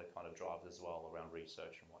have other kind of drives as well around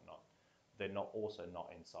research and whatnot. They're also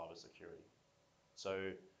not in cybersecurity.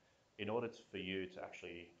 So in order for you to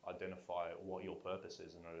actually identify what your purpose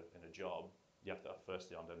is in a job, you have to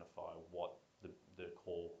firstly identify what the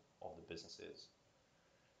core of the business is.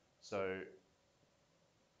 So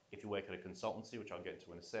if you work at a consultancy, which I'll get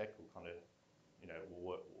into in a sec, we'll kind of,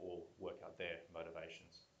 we'll work out their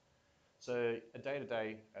motivations. So a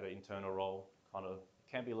day-to-day at an internal role kind of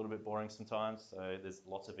can be a little bit boring sometimes. So there's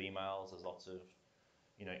lots of emails, there's lots of,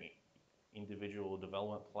 individual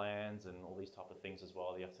development plans and all these type of things as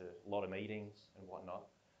well. You have a lot of meetings and whatnot.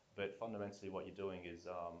 But fundamentally what you're doing is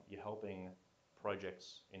you're helping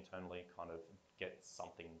projects internally kind of get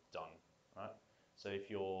something done, right? So if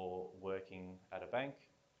you're working at a bank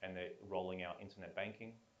and they're rolling out internet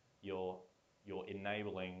banking, you're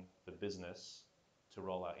enabling the business to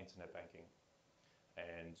roll out internet banking.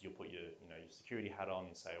 And you'll put your security hat on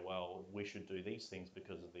and say, well, we should do these things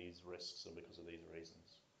because of these risks or because of these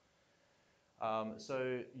reasons.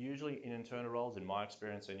 So usually in internal roles, in my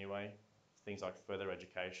experience anyway, things like further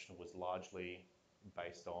education was largely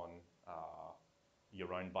based on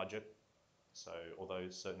your own budget. So although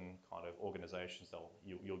certain kind of organizations,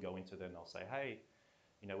 you'll go into them, they'll say, hey,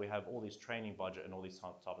 we have all this training budget and all these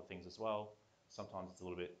type of things as well. Sometimes it's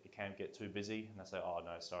it can get too busy, and they say, oh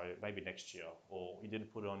no, sorry, maybe next year, or you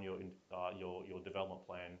didn't put it on your development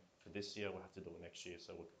plan for this year, we'll have to do it next year,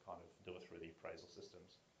 so we can kind of do it through the appraisal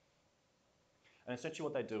systems. And essentially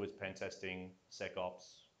what they do is pen testing,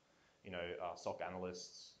 SecOps, SOC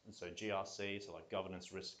analysts, and so GRC, so like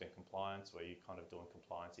governance, risk and compliance, where you're kind of doing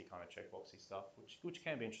compliance-y kind of checkboxy stuff, which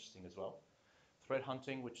can be interesting as well. Threat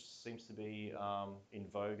hunting, which seems to be in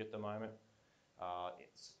vogue at the moment.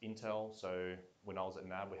 It's intel, so when I was at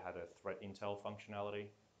NAB, we had a threat intel functionality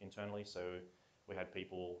internally, so we had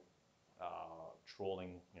people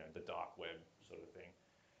trawling, the dark web sort of thing,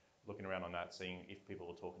 looking around on that, seeing if people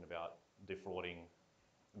were talking about defrauding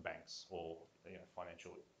banks or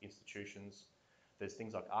financial institutions. There's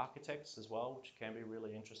things like architects as well, which can be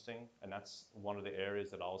really interesting, and that's one of the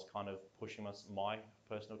areas that I was kind of pushing my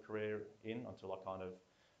personal career in until I kind of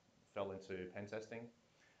fell into pen testing.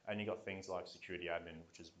 And you got things like security admin,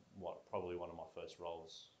 which is probably one of my first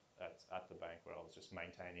roles at the bank, where I was just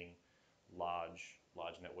maintaining large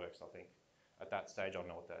networks. I think at that stage, I don't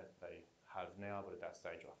know what they have now, but at that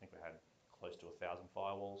stage, I think we had close to 1,000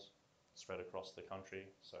 firewalls spread across the country.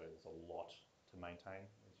 So there's a lot to maintain,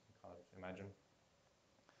 as you can kind of imagine.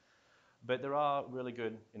 But there are really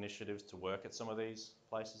good initiatives to work at some of these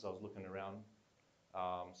places. I was looking around.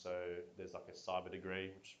 So there's like a cyber degree,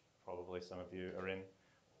 which probably some of you are in,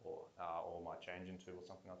 or might change into, or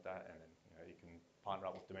something like that. And then you can partner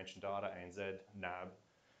up with Dimension Data, ANZ, NAB,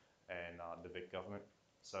 and the Vic government.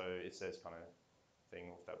 So it says kind of thing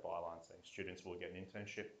with that byline saying students will get an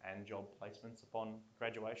internship and job placements upon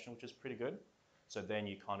graduation, which is pretty good. So then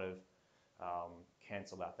you kind of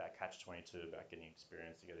cancel out that catch-22 about getting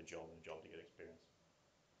experience to get a job and a job to get experience.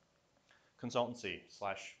 Consultancy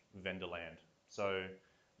 / vendor land. So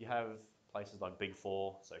you have places like Big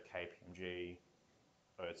Four, so KPMG,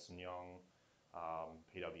 Ernst & Young,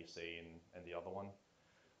 PwC, and the other one.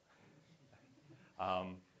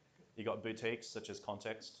 You got boutiques such as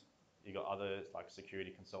Contextis. You got other like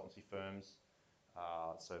security consultancy firms.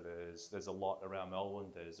 So there's a lot around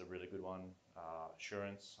Melbourne. There's a really good one,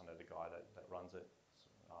 Assurance. I know the guy that runs it.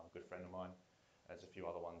 It's a good friend of mine. There's a few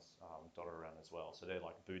other ones dotted around as well. So they're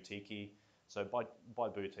like boutique-y. So by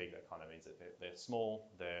boutique, that kind of means that they're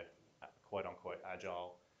small, they're quote unquote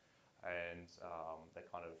agile, and they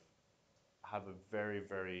kind of have a very,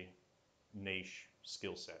 very niche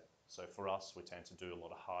skill set. So for us, we tend to do a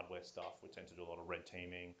lot of hardware stuff. We tend to do a lot of red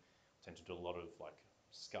teaming. We tend to do a lot of like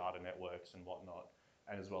SCADA networks and whatnot,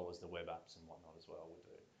 and as well as the web apps and whatnot as well we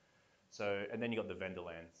do. So, and then you got the vendor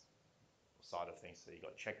lands side of things. So you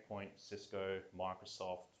got Checkpoint, Cisco,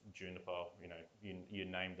 Microsoft, Juniper. You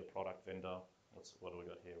name the product vendor. What do we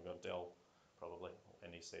got here? We got Dell, probably, or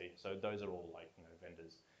NEC. So those are all like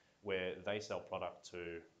vendors where they sell product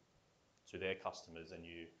to their customers, and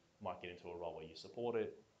you might get into a role where you support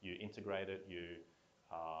it, you integrate it, you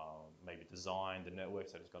maybe design the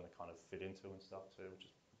networks that it's going to kind of fit into and stuff too, which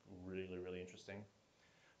is really, really interesting.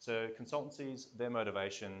 So consultancies, their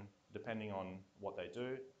motivation, depending on what they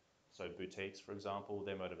do, so boutiques, for example,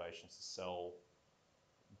 their motivation is to sell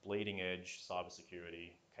bleeding edge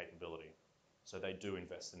cybersecurity capability. So they do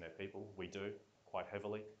invest in their people. We do quite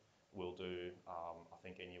heavily. We'll do, I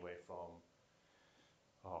think, anywhere from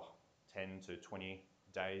 10 to 20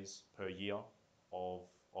 days per year of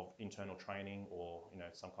internal training or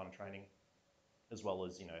some kind of training, as well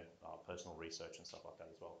as personal research and stuff like that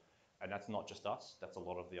as well. And that's not just us, that's a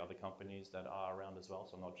lot of the other companies that are around as well.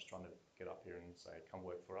 So I'm not just trying to get up here and say, come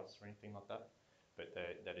work for us or anything like that. But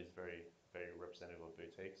that is very, very representative of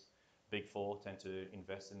boutiques. Big Four tend to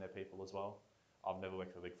invest in their people as well. I've never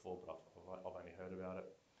worked for Big Four, but I've only heard about it.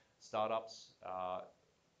 Startups,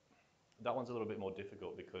 that one's a little bit more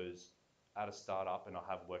difficult because at a startup, and I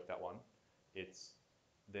have worked at one,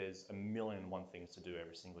 there's a million and one things to do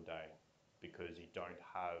every single day because you don't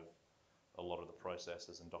have a lot of the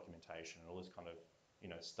processes and documentation and all this kind of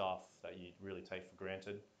stuff that you really take for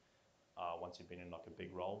granted once you've been in like a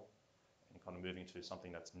big role, and kind of moving to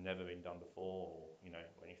something that's never been done before or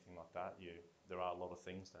anything like that. There are a lot of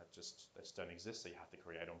things that just don't exist, so you have to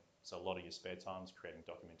create them. So a lot of your spare time is creating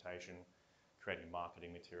documentation, creating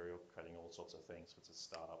marketing material, creating all sorts of things with a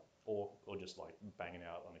startup, or just like banging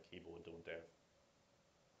out on a keyboard doing dev.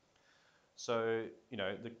 So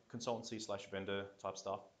the consultancy / vendor type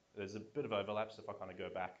stuff, there's a bit of overlap. So if I kind of go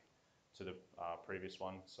back to the previous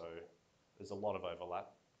one, so there's a lot of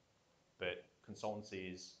overlap, but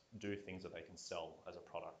consultancies do things that they can sell as a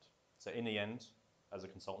product. So in the end, as a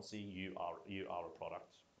consultancy, you are a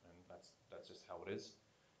product, and that's just how it is,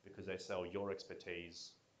 because they sell your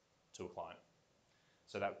expertise to a client.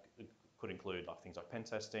 So that could include like things like pen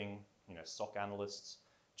testing, SOC analysts,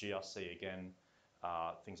 GRC again,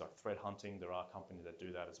 things like threat hunting. There are companies that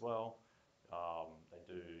do that as well.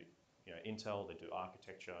 They do Intel, they do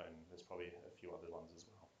architecture, and there's probably a few other ones as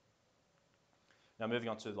well. Now moving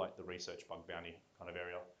on to like the research bug bounty kind of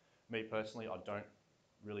area. Me personally, I don't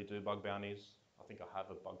really do bug bounties. I think I have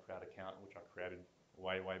a Bugcrowd account which I created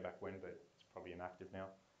way back when, but it's probably inactive now.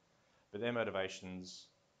 But their motivations,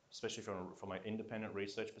 especially from an independent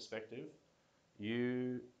research perspective,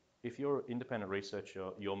 if you're an independent researcher,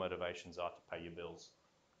 your motivations are to pay your bills.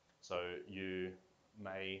 So you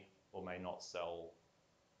may or may not sell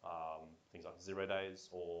things like 0 days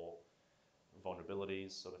or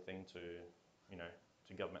vulnerabilities sort of thing to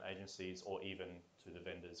government agencies or even to the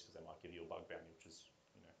vendors, because they might give you a bug bounty, which is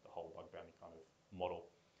the whole bug bounty kind of model.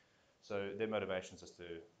 So their motivations is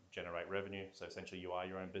to generate revenue. So essentially you are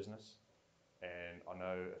your own business. And I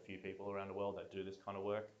know a few people around the world that do this kind of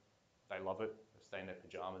work. They love it. They stay in their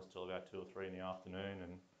pajamas till about 2 or 3 in the afternoon,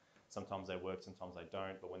 and sometimes they work, sometimes they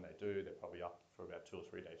don't. But when they do, they're probably up for about 2 or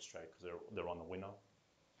 3 days straight because they're on the winner.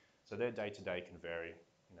 So their day-to-day can vary.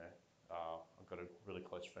 I've got a really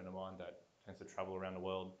close friend of mine that tends to travel around the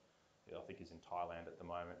world. I think he's in Thailand at the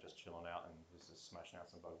moment, just chilling out, and he's just smashing out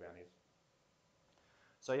some bug bounties.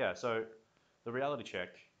 So yeah, so the reality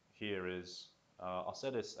check here is, I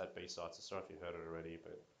said this at B-Sites, so sorry if you heard it already,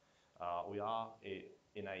 but we are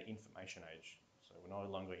in an information age. So we're no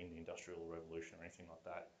longer in the industrial revolution or anything like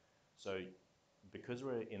that. So because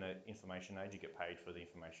we're in an information age, you get paid for the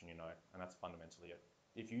information you know, and that's fundamentally it.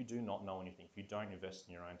 If you do not know anything, if you don't invest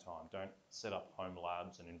in your own time, don't set up home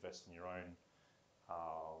labs and invest in your own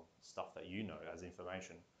stuff that you know as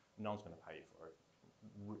information, no one's going to pay you for it.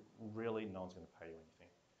 Really, no one's going to pay you anything.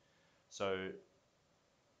 So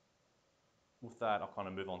with that, I'll kind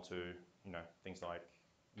of move on to things like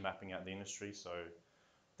mapping out the industry. So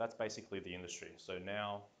that's basically the industry. So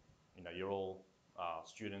now you're all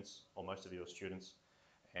students, or most of you are students,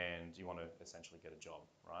 and you want to essentially get a job,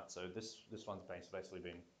 right? So this one's basically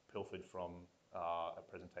been pilfered from a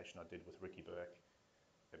presentation I did with Ricky Burke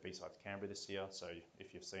at B-Sites Canberra this year. So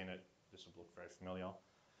if you've seen it, this will look very familiar.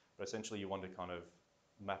 But essentially you want to kind of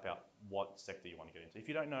map out what sector you want to get into. If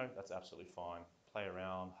you don't know, that's absolutely fine. Play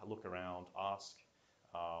around, look around, ask.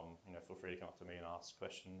 Feel free to come up to me and ask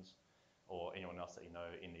questions, or anyone else that you know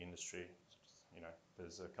in the industry.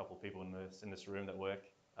 There's a couple of people in this room that work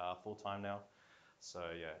full-time now. So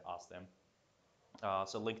yeah, ask them.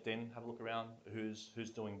 So LinkedIn, have a look around. Who's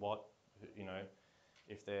doing what?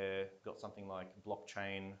 If they've got something like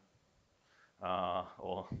blockchain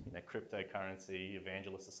or cryptocurrency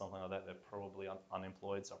evangelist or something like that, they're probably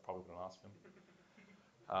unemployed. So I'm probably going to ask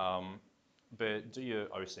them. But do your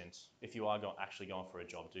OSINT. If you are actually going for a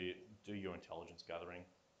job, do your intelligence gathering,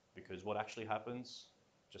 because what actually happens,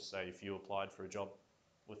 just say if you applied for a job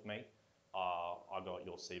with me, I got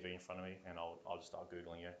your CV in front of me, and I'll just start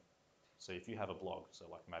Googling you. So if you have a blog, so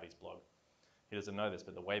like Matty's blog, he doesn't know this,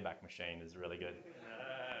 but the Wayback Machine is really good.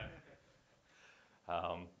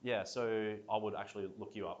 Yeah, so I would actually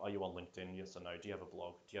look you up. Are you on LinkedIn? Yes or no? Do you have a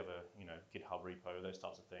blog? Do you have a GitHub repo? Those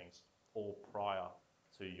types of things, all prior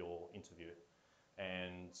to your interview.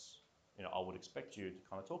 And I would expect you to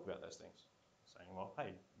kind of talk about those things, saying, well,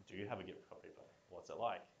 hey, do you have a Git repo? What's it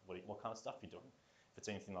like? What kind of stuff are you doing? If it's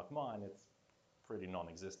anything like mine, it's pretty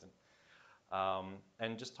non-existent.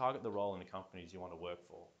 And just target the role in the companies you want to work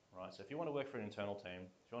for, right? So if you want to work for an internal team,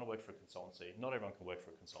 if you want to work for a consultancy, not everyone can work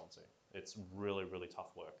for a consultancy. It's really, really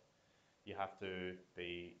tough work. You have to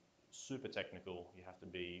be super technical. You have to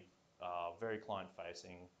be very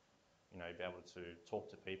client-facing, be able to talk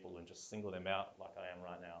to people and just single them out like I am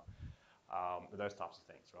right now. Those types of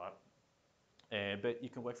things, right? But you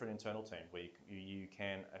can work for an internal team where you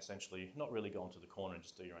can essentially not really go into the corner and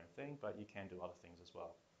just do your own thing, but you can do other things as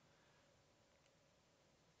well.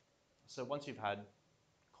 So once you've had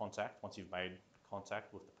contact, once you've made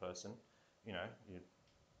contact with the person,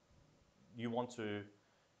 you want to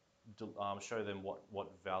show them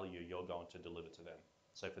what value you're going to deliver to them.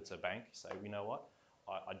 So if it's a bank, say, you know what,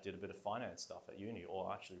 I did a bit of finance stuff at uni, or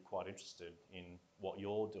I'm actually quite interested in what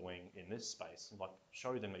you're doing in this space. And like,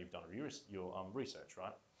 show them that you've done your research,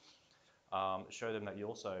 right? Show them that you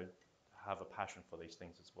also have a passion for these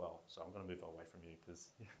things as well. So I'm going to move away from you because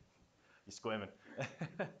you're squirming.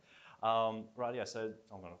 Right, yeah, so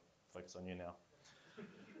I'm going to focus on you now.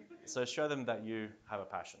 So show them that you have a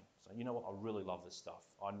passion. So you know what, I really love this stuff.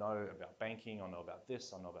 I know about banking, I know about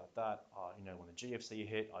this, I know about that. When the GFC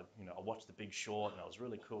hit, I watched The Big Short and that was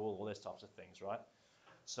really cool, all those types of things, right?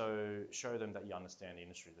 So show them that you understand the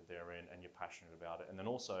industry that they're in and you're passionate about it. And then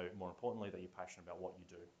also, more importantly, that you're passionate about what you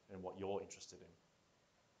do and what you're interested in.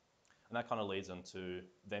 And that kind of leads into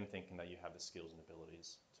them thinking that you have the skills and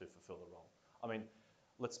abilities to fulfill the role. I mean,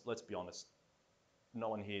 let's be honest. No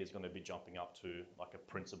one here is going to be jumping up to like a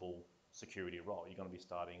principal security role. You're going to be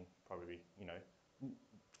starting probably,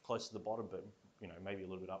 close to the bottom, but maybe a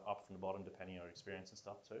little bit up from the bottom, depending on your experience and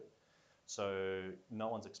stuff too. So no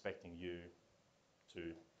one's expecting you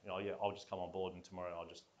to, yeah, I'll just come on board and tomorrow I'll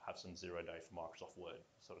just have some 0 day for Microsoft Word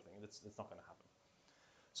sort of thing. That's not going to happen.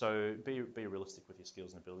 So be realistic with your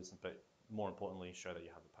skills and abilities, but more importantly, show that you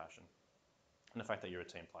have a passion and the fact that you're a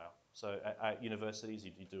team player. So at universities,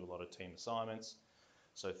 you do a lot of team assignments.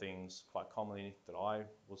 So things quite commonly that I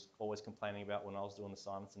was always complaining about when I was doing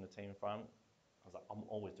assignments in the team front, I was like, I'm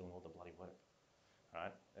always doing all the bloody work,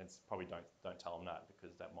 right? And it's probably don't tell him that,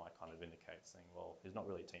 because that might kind of indicate saying, well, he's not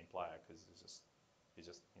really a team player because he's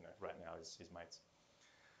just right now his mates.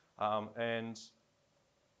 And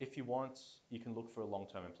if you want, you can look for a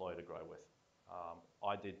long-term employer to grow with.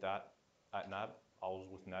 I did that at NAB. I was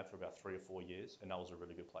with NAB for about 3 or 4 years, and that was a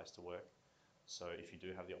really good place to work. So if you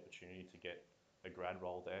do have the opportunity to get a grad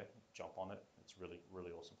role there, jump on it. It's a really, really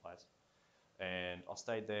awesome place. And I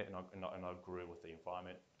stayed there and I grew with the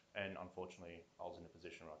environment. And unfortunately, I was in a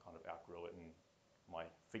position where I kind of outgrew it and my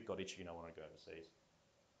feet got itchy and I wanted to go overseas.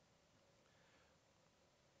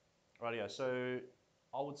 Rightio, so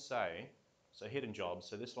I would say, so hidden jobs.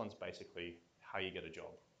 So this one's basically how you get a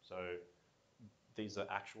job. So these are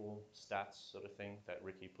actual stats sort of thing that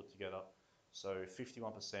Ricky put together. So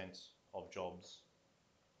 51% of jobs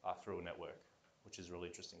are through a network, which is really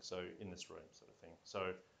interesting. So in this room sort of thing.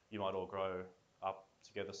 So you might all grow up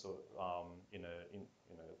together in a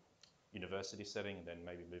university setting and then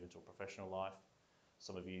maybe move into a professional life.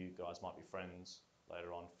 Some of you guys might be friends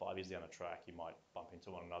later on. 5 years down the track, you might bump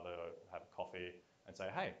into one another, have a coffee and say,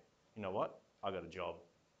 hey, you know what? I got a job.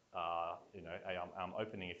 Hey, I'm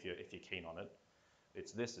opening if you're keen on it.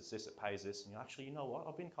 It's this, it pays this. And you're actually, you know what?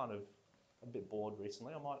 I've been kind of a bit bored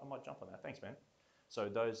recently. I might jump on that. Thanks, man. So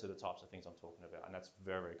those are the types of things I'm talking about, and that's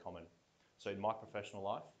very, very common. So in my professional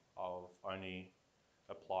life, I've only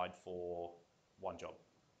applied for one job,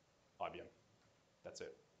 IBM. That's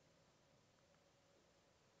it.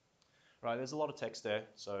 Right, there's a lot of text there,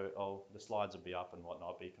 so the slides will be up and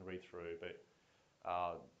whatnot, but you can read through. But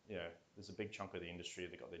there's a big chunk of the industry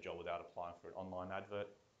that got their job without applying for an online advert.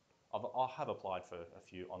 I have applied for a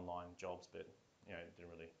few online jobs, but it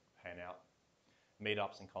didn't really pan out.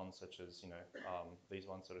 Meetups and cons such as these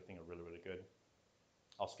ones sort of thing are really, really good.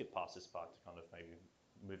 I'll skip past this part to kind of maybe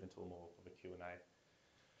move into a more of a Q&A.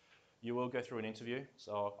 You will go through an interview,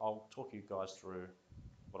 so I'll talk you guys through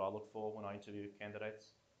what I look for when I interview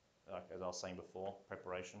candidates. Like as I was saying before,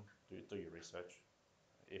 preparation, do your research.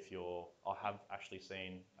 I have actually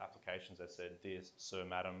seen applications that said, dear sir,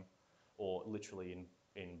 madam, or literally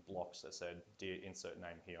in blocks that said, dear insert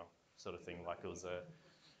name here, sort of thing. Like it was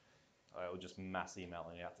just mass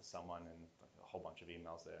emailing out to someone and a whole bunch of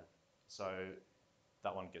emails there. So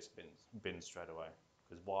that one gets binned straight away.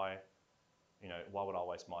 Because why would I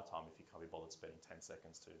waste my time if you can't be bothered spending 10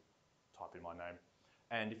 seconds to type in my name?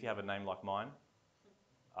 And if you have a name like mine,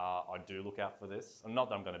 I do look out for this. And not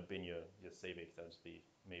that I'm going to bin your CV, because that would just be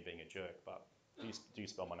me being a jerk, but do you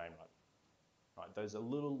spell my name right? right? Those are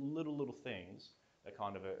little things that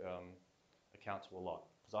kind of account to a lot.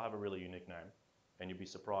 Because I have a really unique name, and you'd be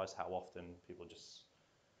surprised how often people just,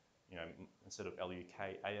 instead of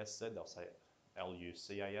L-U-K-A-S said, they'll say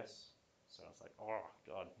L-U-C-A-S. So it's like, oh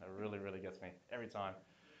God, that really gets me every time.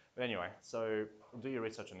 But anyway, so do your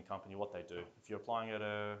research on the company, what they do. If you're applying at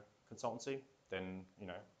a consultancy, then,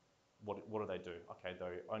 what do they do? Okay,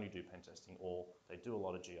 they only do pen testing, or they do a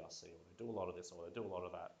lot of GRC, or they do a lot of this, or they do a lot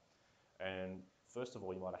of that. And first of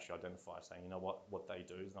all, you might actually identify saying, you know what they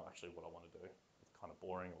do is not actually what I want to do. It's kind of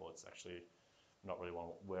boring, or it's actually not really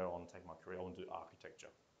where I want to take my career. I want to do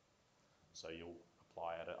architecture. So you'll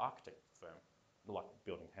apply at an architect firm, like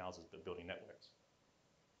building houses, but building networks.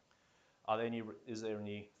 Is there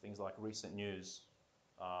any things like recent news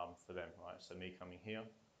for them, right? So me coming here,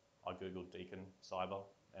 I Googled Deacon Cyber,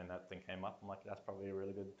 and that thing came up. I'm like, that's probably a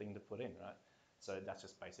really good thing to put in, right? So that's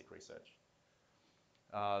just basic research.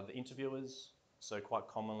 The interviewers, so quite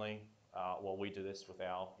commonly, we do this with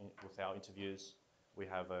our interviews. We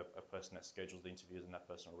have a person that schedules the interviews, and that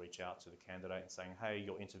person will reach out to the candidate and saying, hey,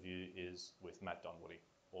 your interview is with Matt Dunwoody,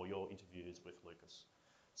 or your interview is with Lucas.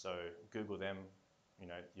 So Google them,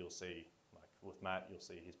 you'll see, like with Matt, you'll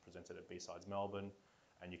see he's presented at B-Sides Melbourne,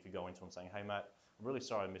 and you could go into him saying, hey Matt, I'm really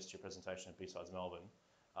sorry I missed your presentation at B-Sides Melbourne.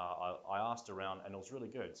 I asked around and it was really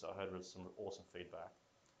good, so I heard some awesome feedback.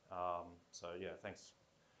 So yeah, thanks.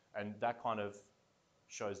 And that kind of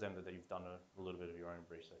shows them that you've done a little bit of your own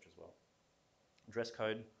research as well. Dress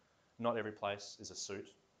code, not every place is a suit.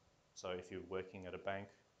 So if you're working at a bank,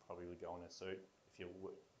 probably would go in a suit if you're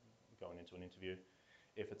going into an interview.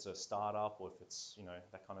 If it's a startup or if it's,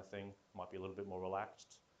 that kind of thing, might be a little bit more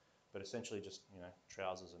relaxed. But essentially just,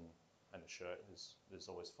 trousers and a shirt is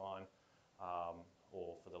always fine.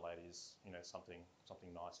 Or for the ladies, something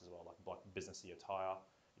nice as well, like businessy attire.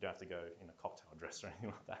 You don't have to go in a cocktail dress or anything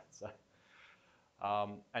like that. So,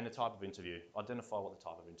 and the type of interview. Identify what the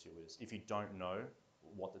type of interview is. If you don't know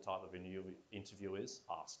what the type of interview is,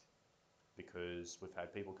 ask. Because we've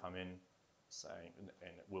had people come in saying,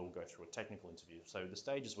 and we'll go through a technical interview. So the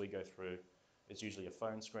stages we go through, it's usually a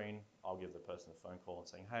phone screen. I'll give the person a phone call and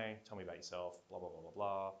saying, hey, tell me about yourself, blah, blah, blah, blah,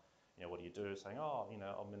 blah. What do you do? Saying, oh,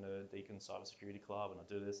 I'm in the Deacon Cybersecurity Club and I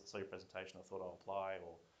do this. I saw your presentation. I thought I'll apply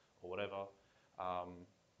or whatever.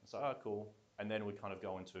 So, oh, cool. And then we kind of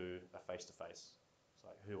go into a face-to-face. It's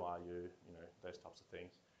like, who are you? Those types of things.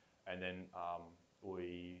 And then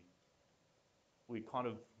we kind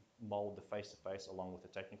of mold the face-to-face along with the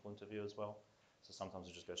technical interview as well. So sometimes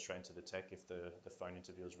we just go straight into the tech if the phone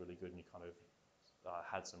interview is really good and you kind of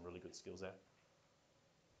had some really good skills there.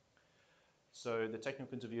 So the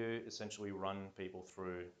technical interview, essentially run people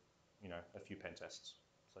through, a few pen tests.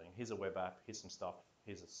 Saying, here's a web app, here's some stuff,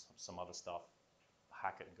 here's some other stuff,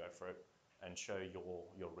 hack it and go for it, and show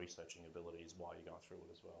your researching abilities while you're going through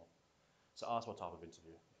it as well. So ask what type of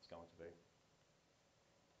interview it's going to be.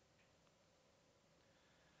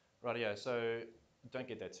 Right, yeah, so don't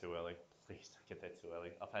get there too early. Please don't get there too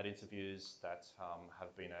early. I've had interviews that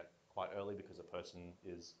have been at quite early because the person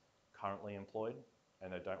is currently employed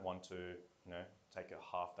and they don't want to, take a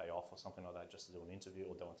half day off or something like that just to do an interview,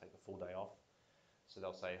 or don't want to take the full day off. So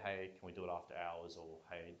they'll say, hey, can we do it after hours? Or,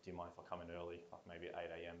 hey, do you mind if I come in early, like maybe at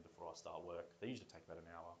 8 a.m. before I start work? They usually take about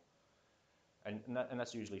an hour. And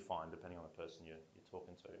that's usually fine, depending on the person you're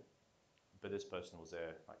talking to. But this person was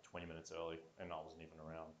there like 20 minutes early, and I wasn't even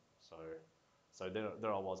around. So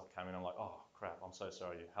there I was, I came in, I'm like, oh crap, I'm so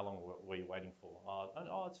sorry. How long were you waiting for?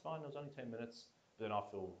 Oh, it's fine, it was only 10 minutes. But then I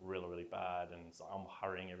feel really bad, and it's like I'm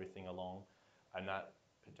hurrying everything along. And that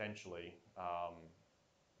potentially,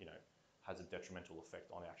 has a detrimental effect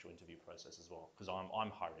on the actual interview process as well. Because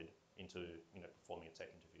I'm hurried into, performing a tech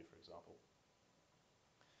interview, for example.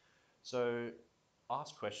 So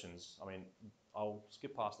ask questions. I mean, I'll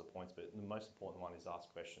skip past the points, but the most important one is ask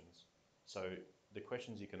questions. So the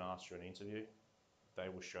questions you can ask during an interview, they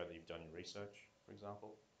will show that you've done your research, for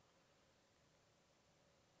example.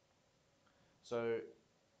 So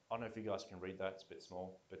I don't know if you guys can read that, it's a bit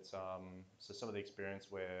small, but so some of the experience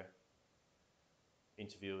where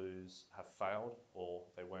interviewers have failed or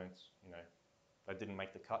they weren't, they didn't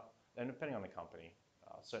make the cut, and depending on the company,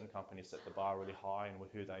 certain companies set the bar really high and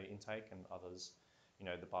who they intake, and others,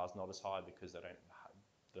 the bar's not as high because they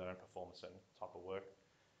don't perform a certain type of work.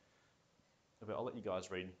 But I'll let you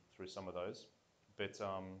guys read through some of those. But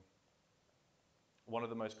one of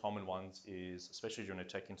the most common ones is, especially during a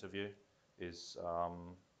tech interview, is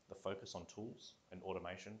the focus on tools and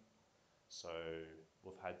automation. So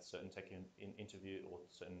we've had certain tech interview or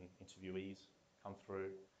certain interviewees come through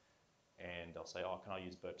and they'll say, oh, can I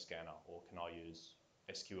use Burp Scanner, or can I use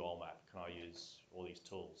SQL map? Can I use all these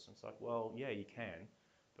tools? And it's like, well, yeah, you can,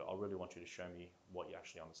 but I really want you to show me what you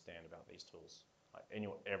actually understand about these tools. Like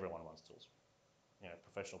everyone runs tools. You know,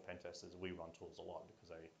 professional pen testers, we run tools a lot because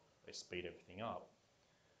they speed everything up.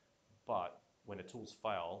 But when the tools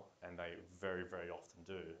fail, and they very, very often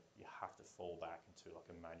do, you have to fall back into like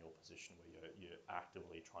a manual position where you're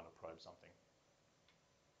actively trying to probe something.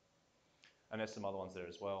 And there's some other ones there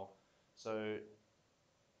as well. So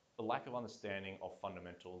the lack of understanding of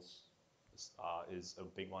fundamentals is a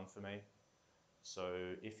big one for me.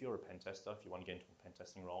 So if you're a pen tester, if you want to get into a pen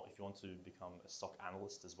testing role, if you want to become a SOC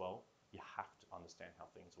analyst as well, you have to understand how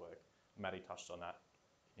things work. Matty touched on that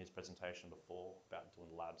in his presentation before about doing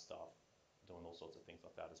lab stuff, doing all sorts of things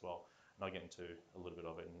like that as well. And I'll get into a little bit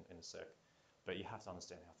of it in a sec. But you have to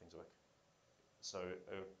understand how things work. So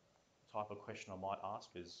a type of question I might ask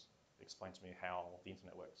is, explain to me how the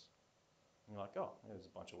internet works. And you're like, oh, there's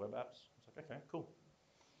a bunch of web apps. It's like, okay, cool.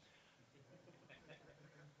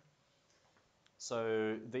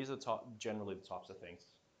 So these are generally the types of things.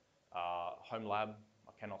 Home lab,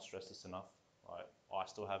 I cannot stress this enough. I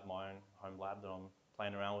still have my own home lab that I'm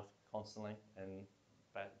playing around with constantly and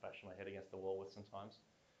bashing my head against the wall with sometimes.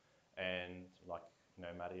 And like, you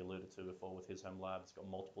know, Matty alluded to before with his home lab, it's got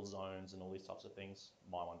multiple zones and all these types of things.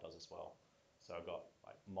 My one does as well. So I've got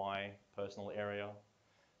like my personal area,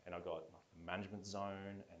 and I've got like the management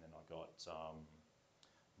zone, and then I've got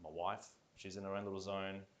my wife. She's in her own little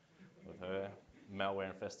zone with her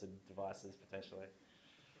malware-infested devices potentially.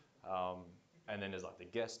 And then there's like the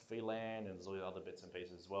guest VLAN, and there's all the other bits and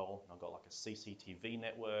pieces as well. And I've got like a CCTV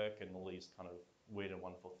network and all these kind of weird and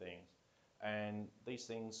wonderful things. And these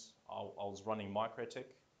things, I was running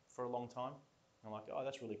MicroTik for a long time. I'm like, oh,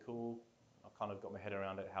 that's really cool. I kind of got my head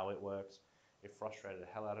around it, how it works. It frustrated the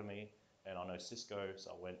hell out of me. And I know Cisco,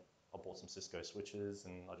 so I bought some Cisco switches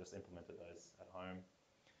and I just implemented those at home.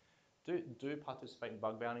 Do participate in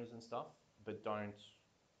bug bounties and stuff, but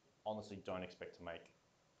honestly don't expect to make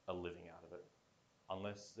a living out of it.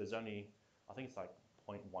 Unless there's only, I think it's like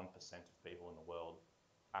 0.1% of people in the world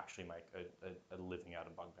actually make a living out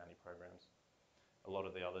of bug bounty programs. A lot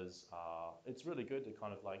of the others, it's really good to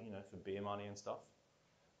kind of like, you know, for beer money and stuff,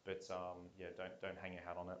 but yeah, don't hang your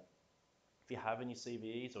hat on it. If you have any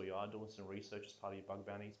CVEs or you are doing some research as part of your bug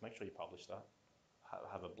bounties, make sure you publish that.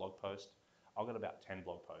 Have a blog post. I've got about 10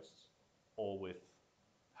 blog posts, all with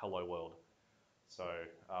hello world. So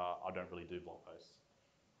I don't really do blog posts.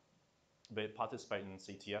 But participate in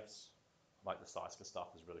CTFs, like the SciSCA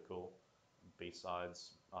stuff is really cool.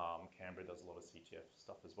 B-Sides, Canberra does a lot of CTF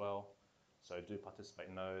stuff as well. So do participate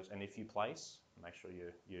in those. And if you place, make sure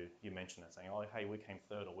you mention it, saying, oh, hey, we came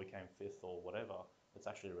third or we came fifth or whatever. It's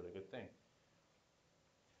actually a really good thing.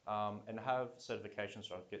 And have certifications,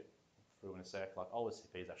 so I'll get through in a sec. Like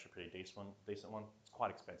OSCP is actually a pretty decent one. It's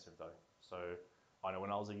quite expensive though. So I know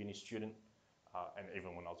when I was a uni student, and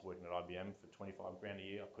even when I was working at IBM for 25 grand a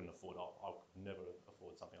year, I could never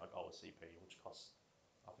afford something like OSCP, which costs,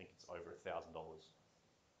 I think it's over $1,000.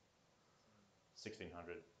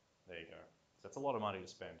 1,600, there you go. So that's a lot of money to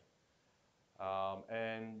spend.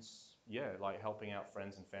 And yeah, like helping out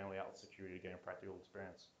friends and family out with security to gain practical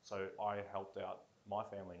experience. So I helped out my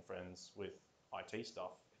family and friends with IT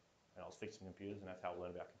stuff, and I was fixing computers, and that's how I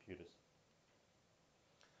learned about computers.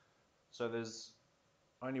 So there's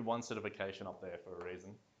only one certification up there for a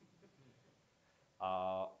reason.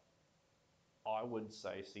 I would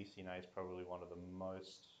say CCNA is probably one of the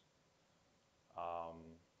most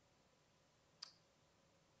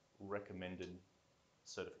recommended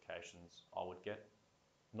certifications I would get.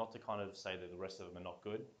 Not to kind of say that the rest of them are not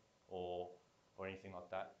good or anything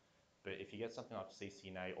like that, but if you get something like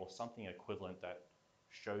CCNA or something equivalent that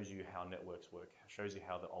shows you how networks work, shows you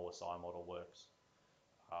how the OSI model works,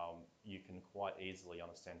 you can quite easily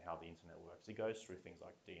understand how the internet works. It goes through things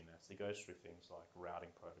like DNS, it goes through things like routing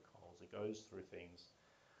protocols, it goes through things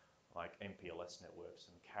like MPLS networks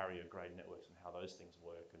and carrier grade networks and how those things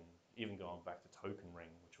work, and even going back to Token Ring,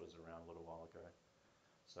 which was around a little while ago.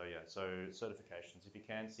 So yeah, so certifications, if you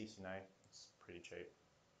can, CCNA, it's pretty cheap.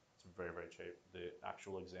 It's very, very cheap. The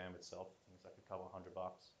actual exam itself, I think it's like a couple $100,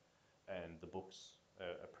 and the books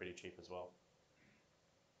are pretty cheap as well.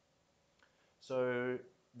 So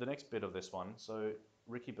the next bit of this one, so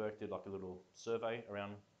Ricky Burke did like a little survey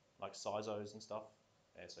around like CISOs and stuff.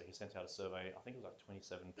 And so he sent out a survey, I think it was like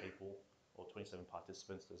 27 people or 27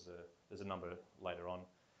 participants. There's a number later on.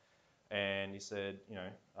 And he said, you know,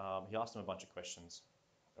 he asked them a bunch of questions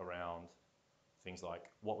around things like,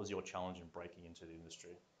 what was your challenge in breaking into the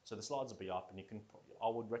industry? So the slides will be up, and I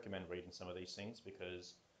would recommend reading some of these things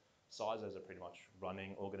because CISOs are pretty much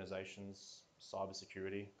running organizations,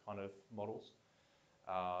 cybersecurity kind of models.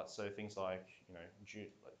 So things like,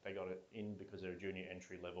 they got it in because they're a junior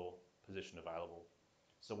entry level position available.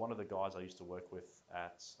 So one of the guys I used to work with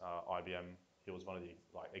at IBM, he was one of the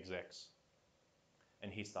execs,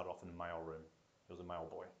 and he started off in the mail room. He was a mail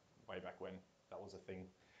boy way back when that was a thing.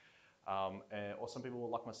 Or some people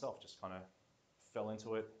like myself just kind of fell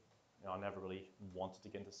into it. I never really wanted to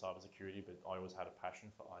get into cybersecurity, but I always had a passion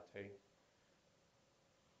for IT.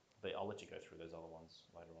 But I'll let you go through those other ones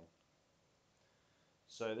later on.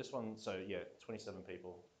 So this one, 27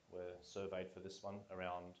 people were surveyed for this one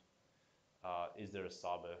around, is there a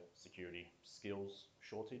cyber security skills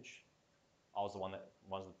shortage? I was one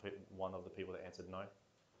of the people that answered no.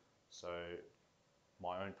 So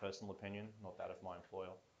my own personal opinion, not that of my employer.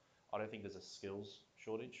 I don't think there's a skills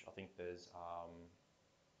shortage. I think there's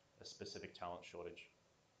a specific talent shortage.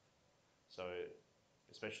 So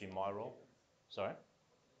especially in my role. Sorry?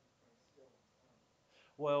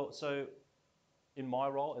 Well, so in my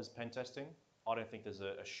role as pen testing, I don't think there's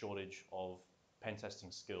a shortage of pen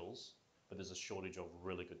testing skills, but there's a shortage of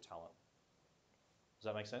really good talent. Does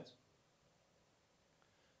that make sense?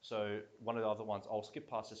 So one of the other ones, I'll skip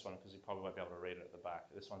past this one because you probably won't be able to read it at the back.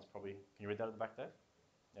 This one's probably, can you read that at the back there?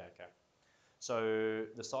 Yeah, okay. So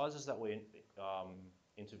the sizes that we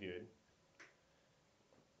interviewed,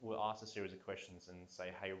 we'll ask a series of questions and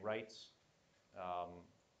say, hey, rate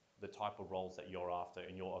the type of roles that you're after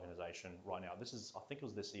in your organization right now. This is, I think it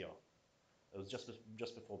was this year. It was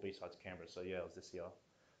just before B-Sides Canberra, so yeah, it was this year.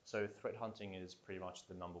 So threat hunting is pretty much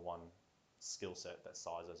the number one skill set that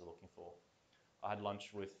CISOs are looking for. I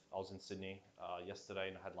was in Sydney yesterday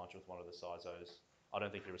and I had lunch with one of the CISOs. I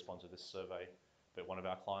don't think he responded to this survey, but one of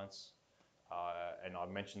our clients, and I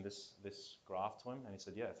mentioned this graph to him and he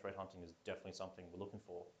said, yeah, threat hunting is definitely something we're looking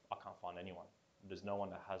for. I can't find anyone. There's no one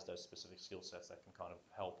that has those specific skill sets that can kind of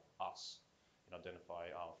help us identify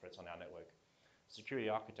threats on our network. Security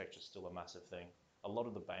architecture is still a massive thing. A lot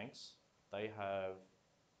of the banks, they have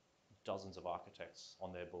dozens of architects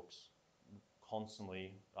on their books,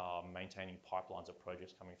 constantly maintaining pipelines of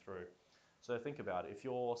projects coming through. So think about it, if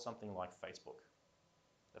you're something like Facebook,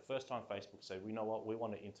 the first time Facebook said, you know what, we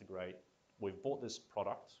want to integrate, we've bought this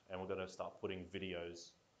product and we're going to start putting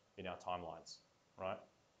videos in our timelines, right?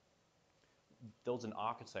 There was an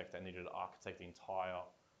architect that needed to architect the entire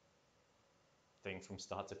thing from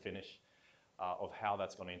start to finish of how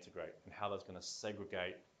that's going to integrate and how that's going to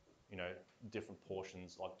segregate, different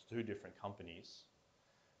portions, like two different companies,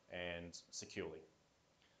 and securely.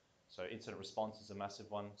 So incident response is a massive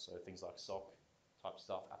one. So things like SOC type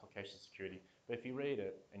stuff, application security. But if you read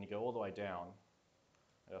it and you go all the way down,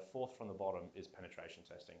 fourth from the bottom is penetration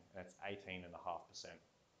testing, and it's 18.5%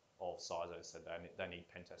 of CISOs said they need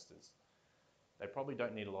pen testers. They probably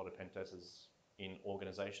don't need a lot of pen testers in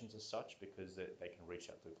organizations as such because they can reach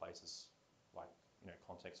out to places like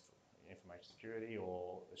Contextis for information security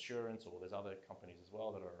or assurance, or there's other companies as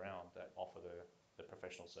well that are around that offer the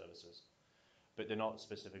professional services, but they're not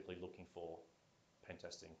specifically looking for pen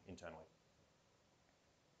testing internally.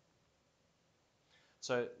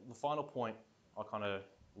 So the final point I'll kind of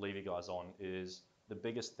leave you guys on is the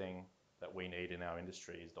biggest thing that we need in our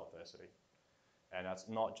industry is diversity. And that's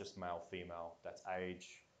not just male, female, that's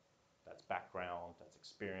age, that's background, that's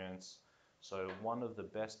experience. So one of the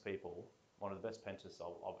best pen testers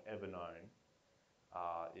I've ever known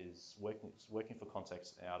is working for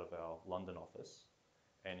Contextis out of our London office,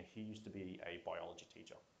 and he used to be a biology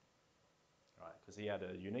teacher, right? Because he had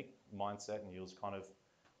a unique mindset and he was kind of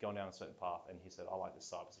going down a certain path, and he said, I like this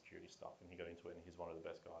cybersecurity stuff, and he got into it, and he's one of the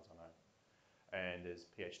best guys I know. And there's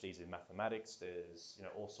PhDs in mathematics, there's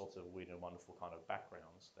all sorts of weird and wonderful kind of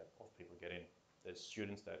backgrounds that people get in. There's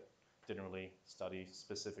students that didn't really study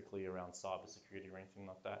specifically around cybersecurity or anything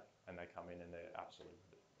like that, and they come in and they're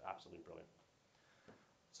absolutely brilliant.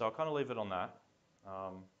 So I'll kind of leave it on that.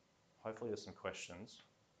 Hopefully there's some questions.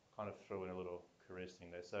 Kind of threw in a little careers thing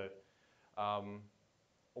there. So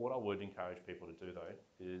what I would encourage people to do though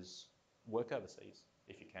is work overseas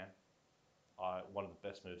if you can. One of the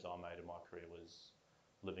best moves I made in my career was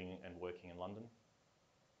living and working in London.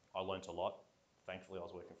 I learnt a lot. Thankfully I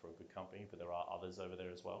was working for a good company, but there are others over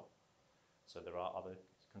there as well. So there are other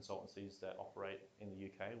consultancies that operate in the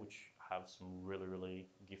UK which have some really, really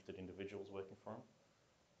gifted individuals working for them.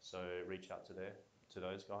 So reach out to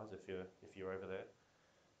those guys if you're over there.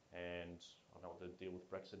 And I don't know what the deal with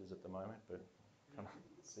Brexit is at the moment, but kind of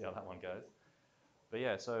see how that one goes. But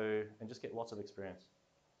yeah, and just get lots of experience.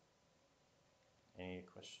 Any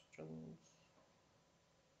questions?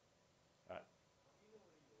 All right.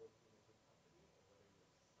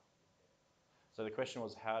 So the question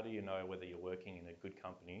was, how do you know whether you're working in a good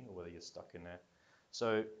company or whether you're stuck in there?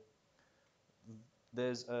 So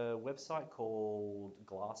There's a website called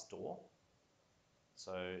Glassdoor.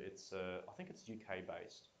 So it's, I think it's UK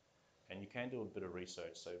based, and you can do a bit of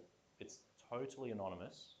research. So it's totally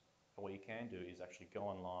anonymous. But what you can do is actually go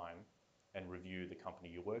online and review the company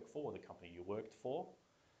you work for, or the company you worked for,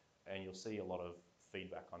 and you'll see a lot of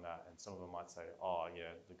feedback on that. And some of them might say, "Oh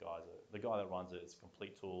yeah, the guy that runs it is a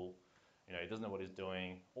complete tool. You know, he doesn't know what he's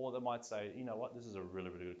doing." Or they might say, "You know what? This is a really,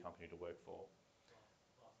 really good company to work for."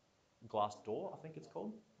 Glassdoor, I think it's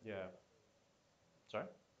called. Yeah. Sorry.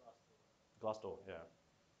 Glassdoor.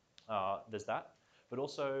 Yeah. There's that, but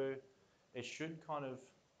also it should kind of.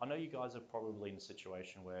 I know you guys are probably in a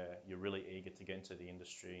situation where you're really eager to get into the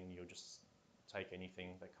industry and you'll just take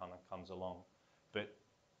anything that kind of comes along, but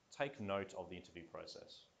take note of the interview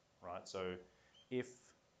process, right? So if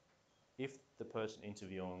if the person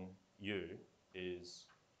interviewing you is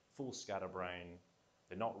full scatterbrain,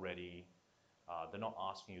 they're not ready, they're not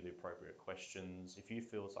asking you the appropriate questions. If you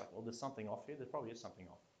feel it's like, well, there's something off here, there probably is something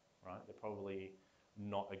off, right? They're probably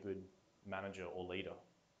not a good manager or leader.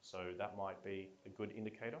 So that might be a good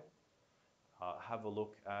indicator. Have a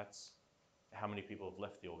look at how many people have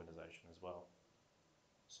left the organization as well.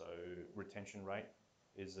 So retention rate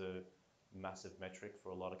is a massive metric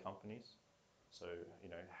for a lot of companies. So you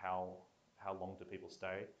know how long do people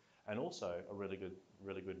stay, and also a really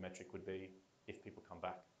good metric would be if people come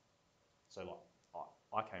back. So like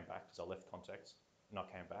I came back because I left Context, and I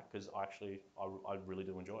came back because I really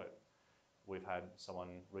do enjoy it. We've had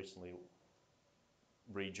someone recently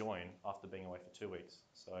rejoin after being away for 2 weeks.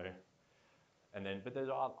 So, and then, but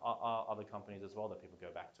there are other companies as well that people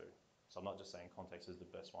go back to. So I'm not just saying Context is the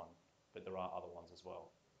best one, but there are other ones as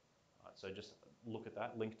well. So just look at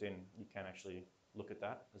that. LinkedIn, you can actually look at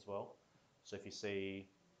that as well. So if you see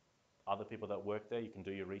other people that work there, you can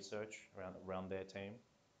do your research around their team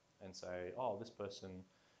and say, oh, this person,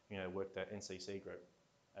 you know, worked at NCC Group,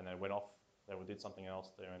 and they went off, they did something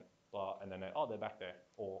else, they went blah, and then they're back there,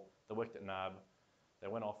 or they worked at NAB, they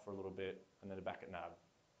went off for a little bit, and then they're back at NAB.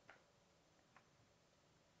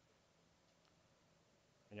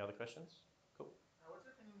 Any other questions? Cool. What's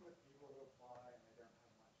your opinion with people who apply and they don't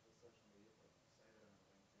have much of a social media presence? Say they don't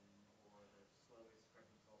have LinkedIn, or they've slowly spread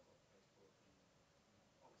themselves off Facebook,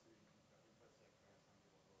 and obviously you've got InfoSec, there are some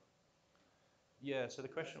people who are. Yeah. So the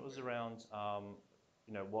question was around,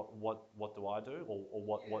 you know, what do I do, or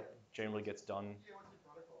what generally gets done. Yeah. What's your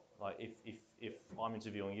protocol for Like if I'm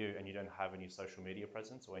interviewing you and you don't have any social media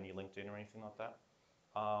presence or any LinkedIn or anything like that,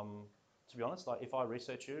 to be honest, like if I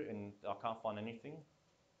research you and I can't find anything,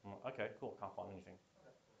 I'm like, okay, cool, can't find anything.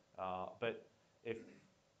 But if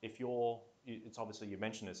it's obviously you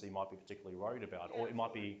mentioned it, so you might be particularly worried about it, or it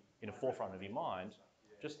might be in the forefront of your mind.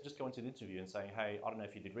 Just go into the interview and say, hey, I don't know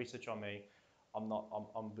if you did research on me. I'm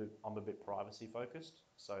a bit privacy focused,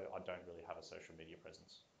 so I don't really have a social media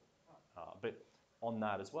presence. But on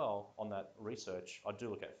that as well, on that research, I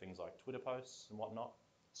do look at things like Twitter posts and whatnot.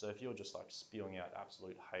 So if you're just like spewing out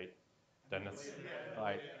absolute hate, then it's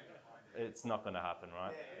like it's not going to happen,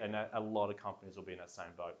 right? And a lot of companies will be in that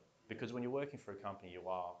same boat, because when you're working for a company, you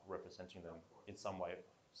are representing them in some way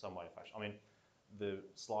or fashion. I mean, the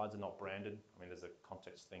slides are not branded. I mean, there's a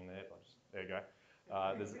context thing there, but there you go.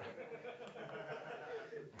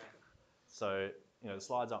 So you know, the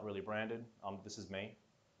slides aren't really branded. This is me.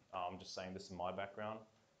 I'm just saying this is my background,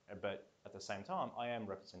 but at the same time, I am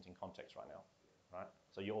representing Context right now, right?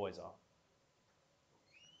 So you always are.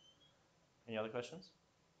 Any other questions?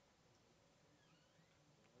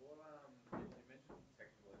 What you mentioned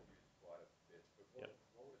technical interviews quite a bit, but Yep.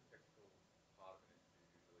 what would a technical part of an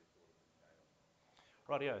interview usually sort of entail?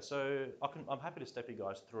 Rightio. So I'm happy to step you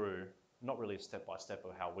guys through, not really step by step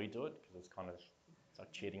of how we do it, because it's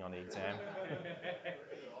like cheating on the exam.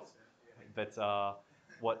 But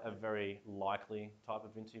what a very likely type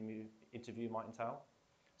of interview might entail.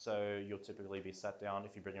 So you'll typically be sat down.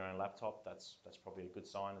 If you bring your own laptop, that's probably a good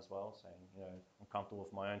sign as well, saying, you know, I'm comfortable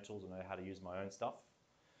with my own tools and know how to use my own stuff.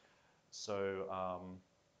 So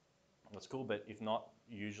that's cool. But if not,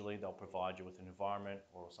 usually they'll provide you with an environment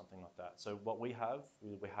or something like that. So what we have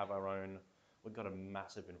our own. We've got a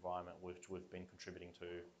massive environment which we've been contributing to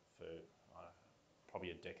for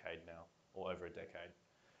probably a decade now, or over a decade.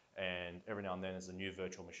 And every now and then there's a new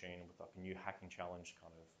virtual machine with like a new hacking challenge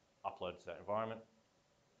kind of uploaded to that environment.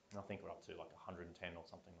 And I think we're up to like 110 or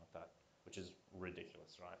something like that, which is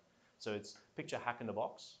ridiculous, right? So it's picture hack in the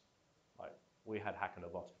box. Like we had hack in the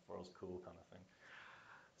box before it was cool kind of thing.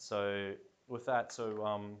 So with that,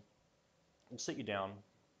 we'll sit you down.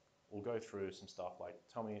 We'll go through some stuff like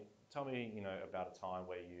tell me, you know, about a time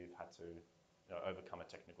where you've had to, you know, overcome a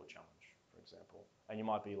technical challenge, for example. And you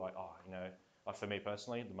might be like, oh, you know, Like for me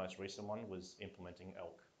personally, the most recent one was implementing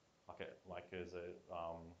elk, like as a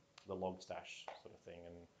the log stash sort of thing,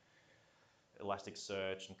 and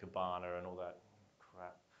Elasticsearch and Kibana and all that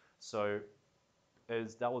crap. So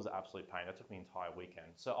that was an absolute pain. That took me an entire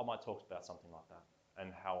weekend. So I might talk about something like that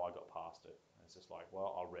and how I got past it. And it's just like,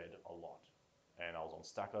 well, I read a lot, and I was on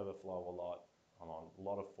Stack Overflow a lot. I'm on a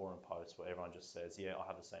lot of forum posts where everyone just says, yeah, I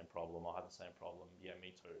have the same problem. I have the same problem. Yeah,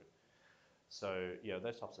 me too. So yeah,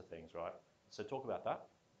 those types of things, right? So talk about that,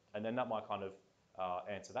 and then that might kind of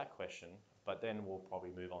answer that question. But then we'll probably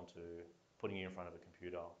move on to putting you in front of a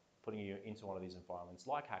computer, putting you into one of these environments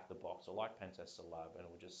like Hack the Box or like Pentester Lab, and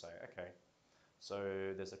we'll just say, okay, so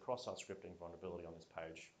there's a cross-site scripting vulnerability on this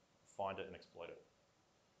page, find it and exploit it.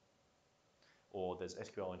 Or there's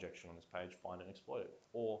SQL injection on this page, find it and exploit it.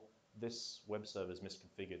 Or this web server is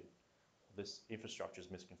misconfigured, this infrastructure is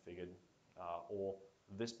misconfigured, or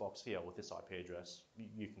this box here with this IP address,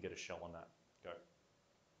 you can get a shell on that, go.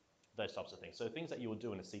 Those types of things. So things that you would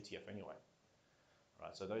do in a CTF anyway,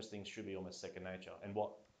 right? So those things should be almost second nature. And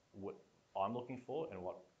what I'm looking for and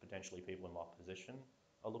what potentially people in my position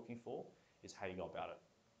are looking for is how you go about it.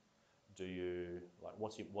 Do you, like,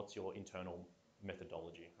 what's your internal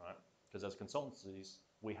methodology, right? Because as consultancies,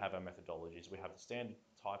 we have our methodologies. We have the standard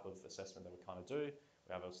type of assessment that we kind of do.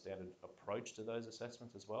 We have a standard approach to those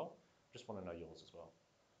assessments as well. Just want to know yours as well.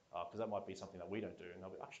 Because that might be something that we don't do. And they'll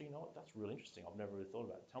be, actually, you know what, that's really interesting. I've never really thought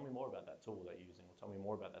about it. Tell me more about that tool that you're using, or tell me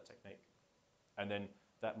more about that technique. And then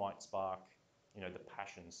that might spark, you know, the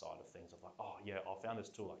passion side of things of like, oh yeah, I found this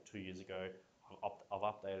tool like 2 years ago. I've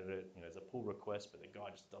updated it. You know, there's a pull request, but the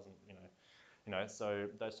guy just doesn't, you know, so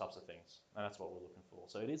those types of things, and that's what we're looking for.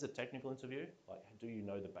 So it is a technical interview. Like, do you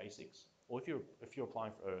know the basics? Or if you're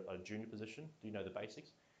applying for a junior position, do you know the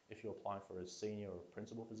basics? If you're applying for a senior or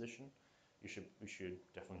principal position, you should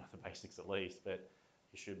definitely know the basics at least, but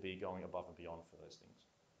you should be going above and beyond for those things.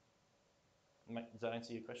 Does that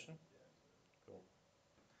answer your question? Yeah, absolutely. Cool.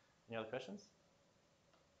 Any other questions?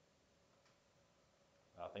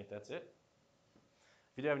 I think that's it.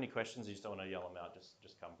 If you do have any questions, you just don't want to yell them out,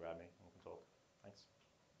 just come grab me and we can talk. Thanks.